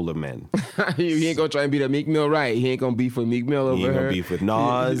couple of men. He ain't gonna try and beat up Meek Mill, right? He ain't gonna beef with Meek Mill over He ain't her. gonna beef with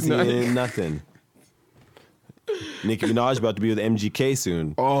Nas, and nothing. Nicki Minaj about to be with MGK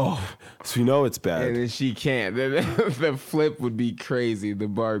soon. Oh, so you know it's bad. and then she can't. The flip would be crazy. The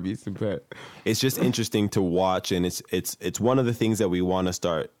Barbies, but It's just interesting to watch, and it's one of the things that we want to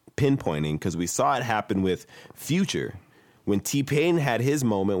start pinpointing, because we saw it happen with Future. When T-Pain had his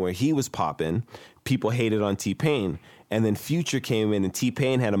moment where he was popping, people hated on T-Pain. And then Future came in, and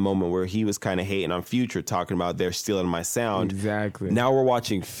T-Pain had a moment where he was kind of hating on Future, talking about they're stealing my sound. Exactly. Now we're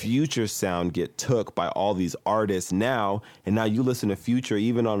watching Future's sound get took by all these artists now, and now you listen to Future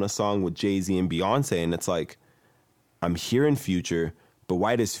even on a song with Jay-Z and Beyonce, and it's like, I'm hearing Future, but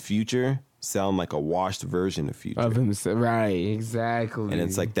why does Future sound like a washed version of Future? Of himself, right? Exactly. And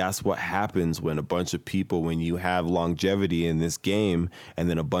it's like, that's what happens when a bunch of people, when you have longevity in this game, and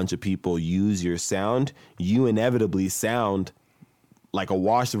then a bunch of people use your sound, you inevitably sound like a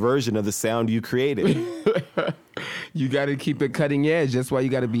washed version of the sound you created. You got to keep it cutting edge. That's why you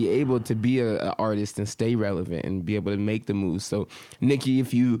got to be able to be an artist and stay relevant and be able to make the moves. So, Nicki,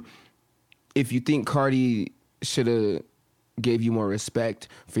 if you think Cardi should have gave you more respect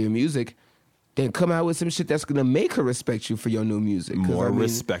for your music, then come out with some shit that's gonna make her respect you for your new music. More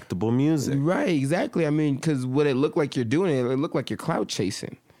respectable music. Right, exactly. I mean, because what it looked like you're doing, it looked like you're clout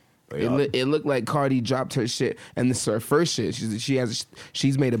chasing. It looked like Cardi dropped her shit, and this is her first shit.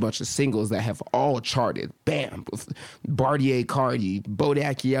 She's made a bunch of singles that have all charted. Bam, with Bartier Cardi,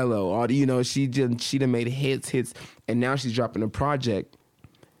 Bodak Yellow, all the, she done made hits, and now she's dropping a project.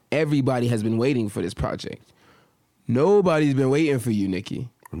 Everybody has been waiting for this project. Nobody's been waiting for you, Nicki.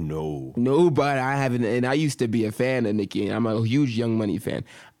 No. Nobody. I haven't, and I used to be a fan of Nicki, and I'm a huge Young Money fan.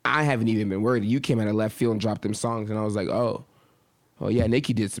 I haven't even been worried. You came out of left field and dropped them songs, and I was like, oh yeah,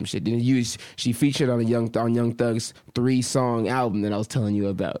 Nicki did some shit. Didn't you? She featured on Young Thug's 3-song album that I was telling you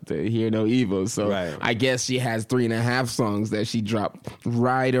about, the Hear No Evil. So right. I guess she has 3.5 songs that she dropped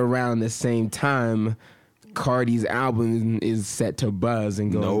right around the same time Cardi's album is set to buzz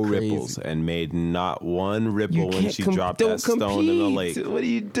and go crazy. No ripples, and made not one ripple when she dropped that stone in the lake. What are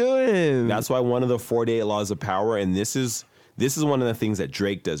you doing? That's why one of the 48 Laws of Power, and this is one of the things that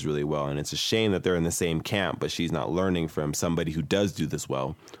Drake does really well, and it's a shame that they're in the same camp, but she's not learning from somebody who does do this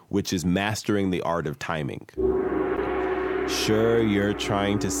well, which is mastering the art of timing. Sure, you're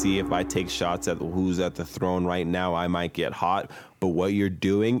trying to see if I take shots at who's at the throne right now, I might get hot, but what you're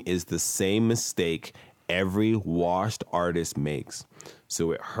doing is the same mistake every washed artist makes.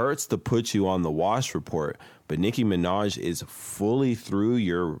 So it hurts to put you on the wash report, but Nicki Minaj is fully through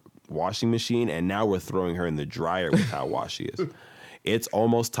your washing machine, and now we're throwing her in the dryer with how washed she is. It's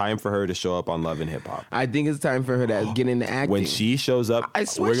almost time for her to show up on Love and Hip Hop. I think it's time for her to get into acting. When she shows up, I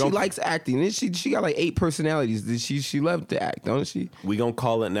swear she likes acting. She got like 8 personalities. She loves to act, don't she? We gonna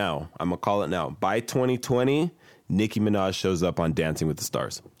call it now. I'm gonna call it now. By 2020, Nicki Minaj shows up on Dancing with the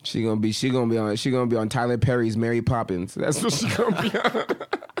Stars. She gonna be on Tyler Perry's Mary Poppins. That's what she gonna be on.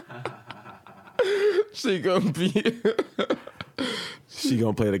 She gonna be. She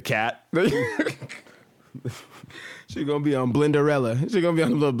gonna play the cat. She gonna be on Blenderella. She gonna be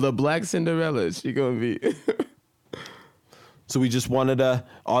on the Black Cinderella. She gonna be. So we just wanted to,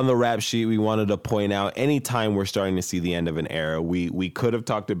 on the rap sheet, we wanted to point out anytime we're starting to see the end of an era. We could have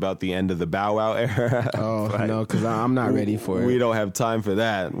talked about the end of the Bow Wow era. Oh, no, because I'm not ready for it. We don't have time for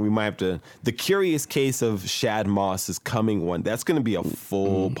that. We might have to. The Curious Case of Shad Moss is coming one. That's going to be a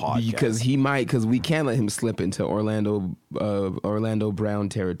full podcast. Because we can't let him slip into Orlando Brown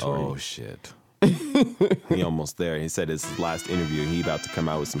territory. Oh, shit. He almost there. He said it's his last interview. He about to come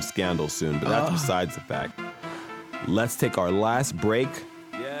out with some scandal soon, but that's besides the fact. Let's take our last break.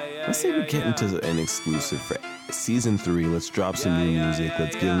 Let's say we get into an exclusive for season 3. Let's drop some new music.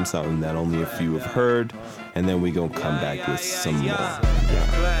 Let's give them something that only a few have heard, and then we gonna come back with some more.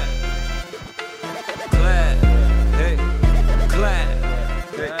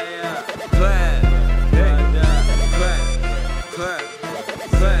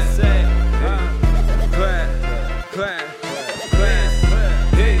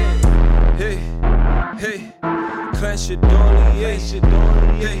 Clash your dolly, hey,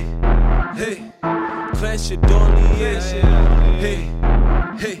 clash your dolly, hey,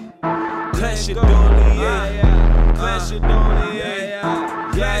 clash your dolly, clash your dolly,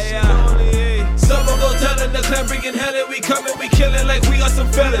 clash your dolly. Someone go tell them the clan bringing hell and we coming, we killing like we are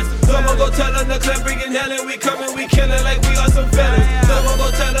some fellas. Someone go tell them the clan bringing hell and we coming, we killing like we are some fellas. Someone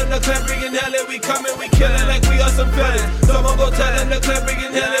go tell them the clan bringing hell and we coming, we killing like we are some fellas. Someone go tell them the clan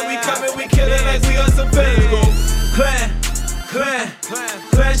bringing hell and we coming, we killing like we are some fellas. Clan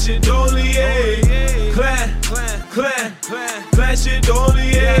shit only, yeah. Clan shit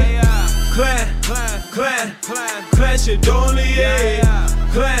only, yeah. Clan shit only, yeah.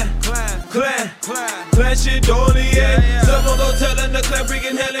 Clan shit only, yeah. Someone go tell them the clan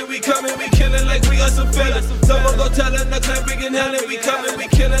bringing hell and we coming, we killing like we are some fellas. Someone go tell them the clan bringing hell and we coming, we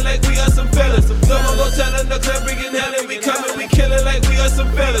killing like we are some fellas. Someone go tell them the clan bringing hell and we coming, we killing like we are some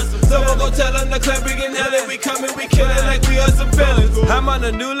fellas. Someone go tell them the clan bringing hell and we coming, we killing like we are some fellas. I'm on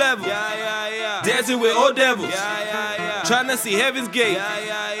a new level, dancing with old devils, trying to see heaven's gate,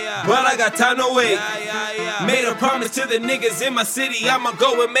 but I got time to wait. Made a promise to the niggas in my city, I'ma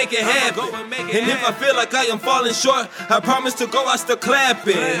go and make it happen. And if I feel like I am falling short, I promise to go out still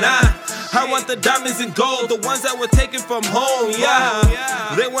clapping. I want the diamonds and gold, the ones that were taken from home, yeah.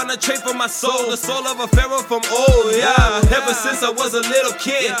 They wanna trade for my soul, the soul of a pharaoh from old, yeah. Ever since I was a little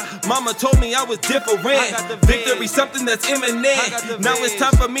kid, mama told me I was different. Victory something that's imminent. Now it's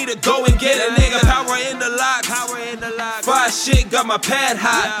time for me to go and get a nigga. Power in the locks. Fire shit got my pad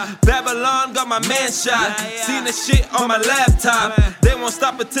hot. Babylon got my man shot. Seen the shit on my laptop. They won't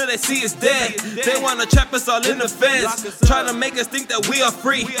stop until they see us dead. They wanna trap us all in the fence, trying to make us think that we are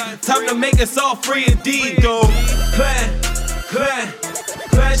free. Time to make us all free indeed, though.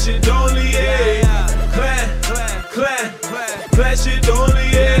 Clan shit only, yeah. Clan shit only,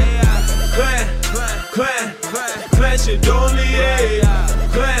 yeah. Clan shit only, yeah.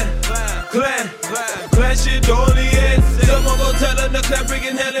 Clan shit only, yeah. Someone go tell them the clan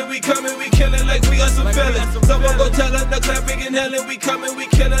bringing hell and we coming, we killing like we are some fellas. Someone go tell them the clan bringing hell and we coming, we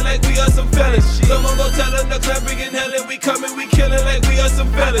killing like we are some fellas. Someone go tell them the clan bringing hell and we coming, we killing like we are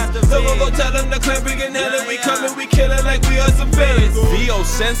some fellas. Someone go tell them the clan bringing hell and we coming, we killing like we are some fellas. VO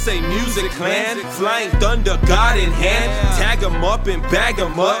Sensei Music Clan, Flying Thunder, God in hand. Tag 'em up and bag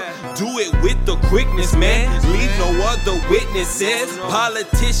 'em up. Do it with the quickness, man. Leave no other witnesses.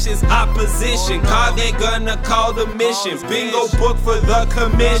 Politicians, opposition. Cog ain't gonna call the mission. Bingo book for the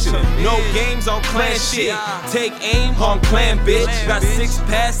commission. No games on clan shit. Take aim on clan, bitch. Got 6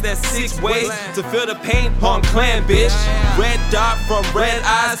 paths, that's 6 ways to feel the pain on clan, bitch. Red dot from red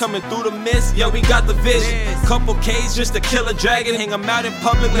eyes coming through the mist. Yeah, we got the vision. Couple K's just to kill a dragon. Hang 'em out in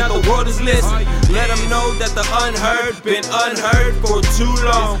public, now the world is listening. Let 'em know that the unheard been unheard for too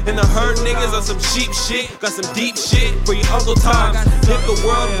long. And the herd niggas on some cheap shit. Got some deep shit for your Uncle Tom. If the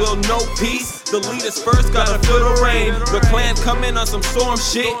world will know peace, the leaders first gotta feel the rain. The clan coming on some storm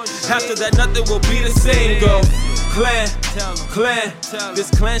shit. After that, nothing will be the same. Go clan, this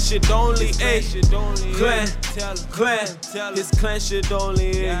clan shit only, ayy. Clan, this clan shit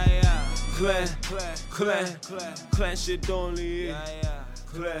only, ayy. Clan shit only, ayy.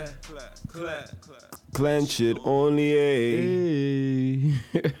 Clan shit only, ayy.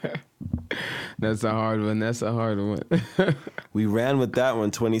 That's a hard one. We ran with that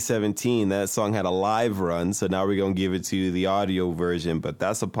one 2017. That song had a live run, so now we're going to give it to you the audio version, but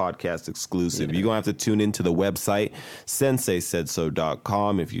that's a podcast exclusive. You're going to have to tune into the website,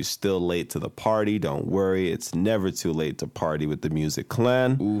 senseisaidso.com. If you're still late to the party, don't worry. It's never too late to party with the Music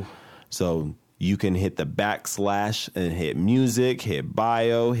Clan. Ooh. So you can hit the backslash and hit music, hit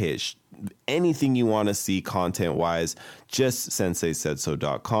bio, hit anything you want to see content-wise, just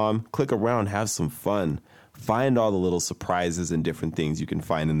senseisaidso.com. Click around, have some fun. Find all the little surprises and different things you can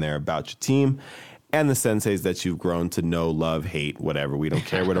find in there about your team and the senseis that you've grown to know, love, hate, whatever. We don't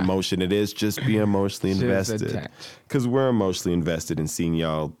care what emotion it is. Just be emotionally invested. Because we're emotionally invested in seeing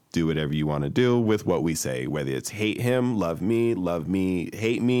y'all do whatever you want to do with what we say, whether it's hate him, love me,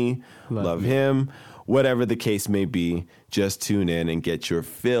 hate me, love him. Whatever the case may be, just tune in and get your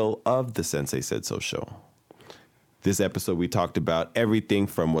fill of the Sensei Said So show. This episode, we talked about everything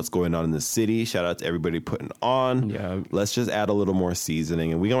from what's going on in the city. Shout out to everybody putting on. Yeah. Let's just add a little more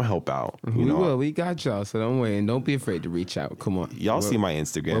seasoning, and we're going to help out. We will. We got y'all, so don't worry. And don't be afraid to reach out. Come on. Y'all see my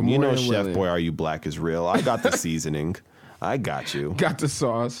Instagram. You know Chef Boy, Are You Black is real. I got the seasoning. I got you. Got the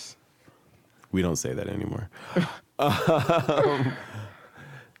sauce. We don't say that anymore.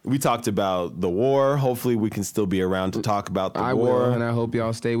 We talked about the war. Hopefully, we can still be around to talk about the war. I will, and I hope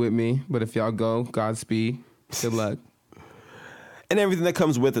y'all stay with me. But if y'all go, Godspeed. Good luck. And everything that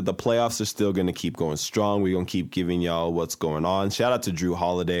comes with it. The playoffs are still going to keep going strong. We're going to keep giving y'all what's going on. Shout out to Drew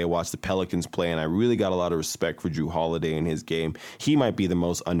Holiday. I watched the Pelicans play, and I really got a lot of respect for Drew Holiday in his game. He might be the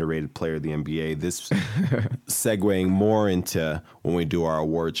most underrated player of the NBA. This segueing more into when we do our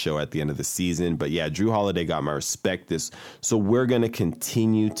award show at the end of the season. But yeah, Drew Holiday got my respect. So we're going to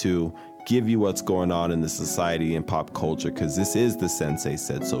continue to give you what's going on in the society and pop culture, because this is the Sensei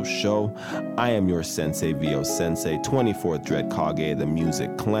Said So show. I am your Sensei, VO Sensei, 24th Dread Kage, the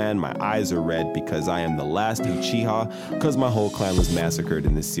Music Clan. My eyes are red because I am the last Uchiha, because my whole clan was massacred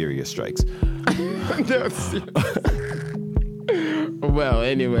in the Syria strikes. Well,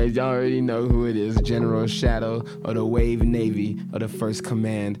 anyways, y'all already know who it is. General Shadow of the Wave Navy of the First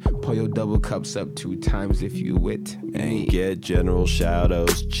Command. Pull your double cups up 2 times if you wit. And get General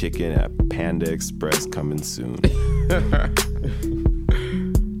Shadow's chicken at Panda Express coming soon.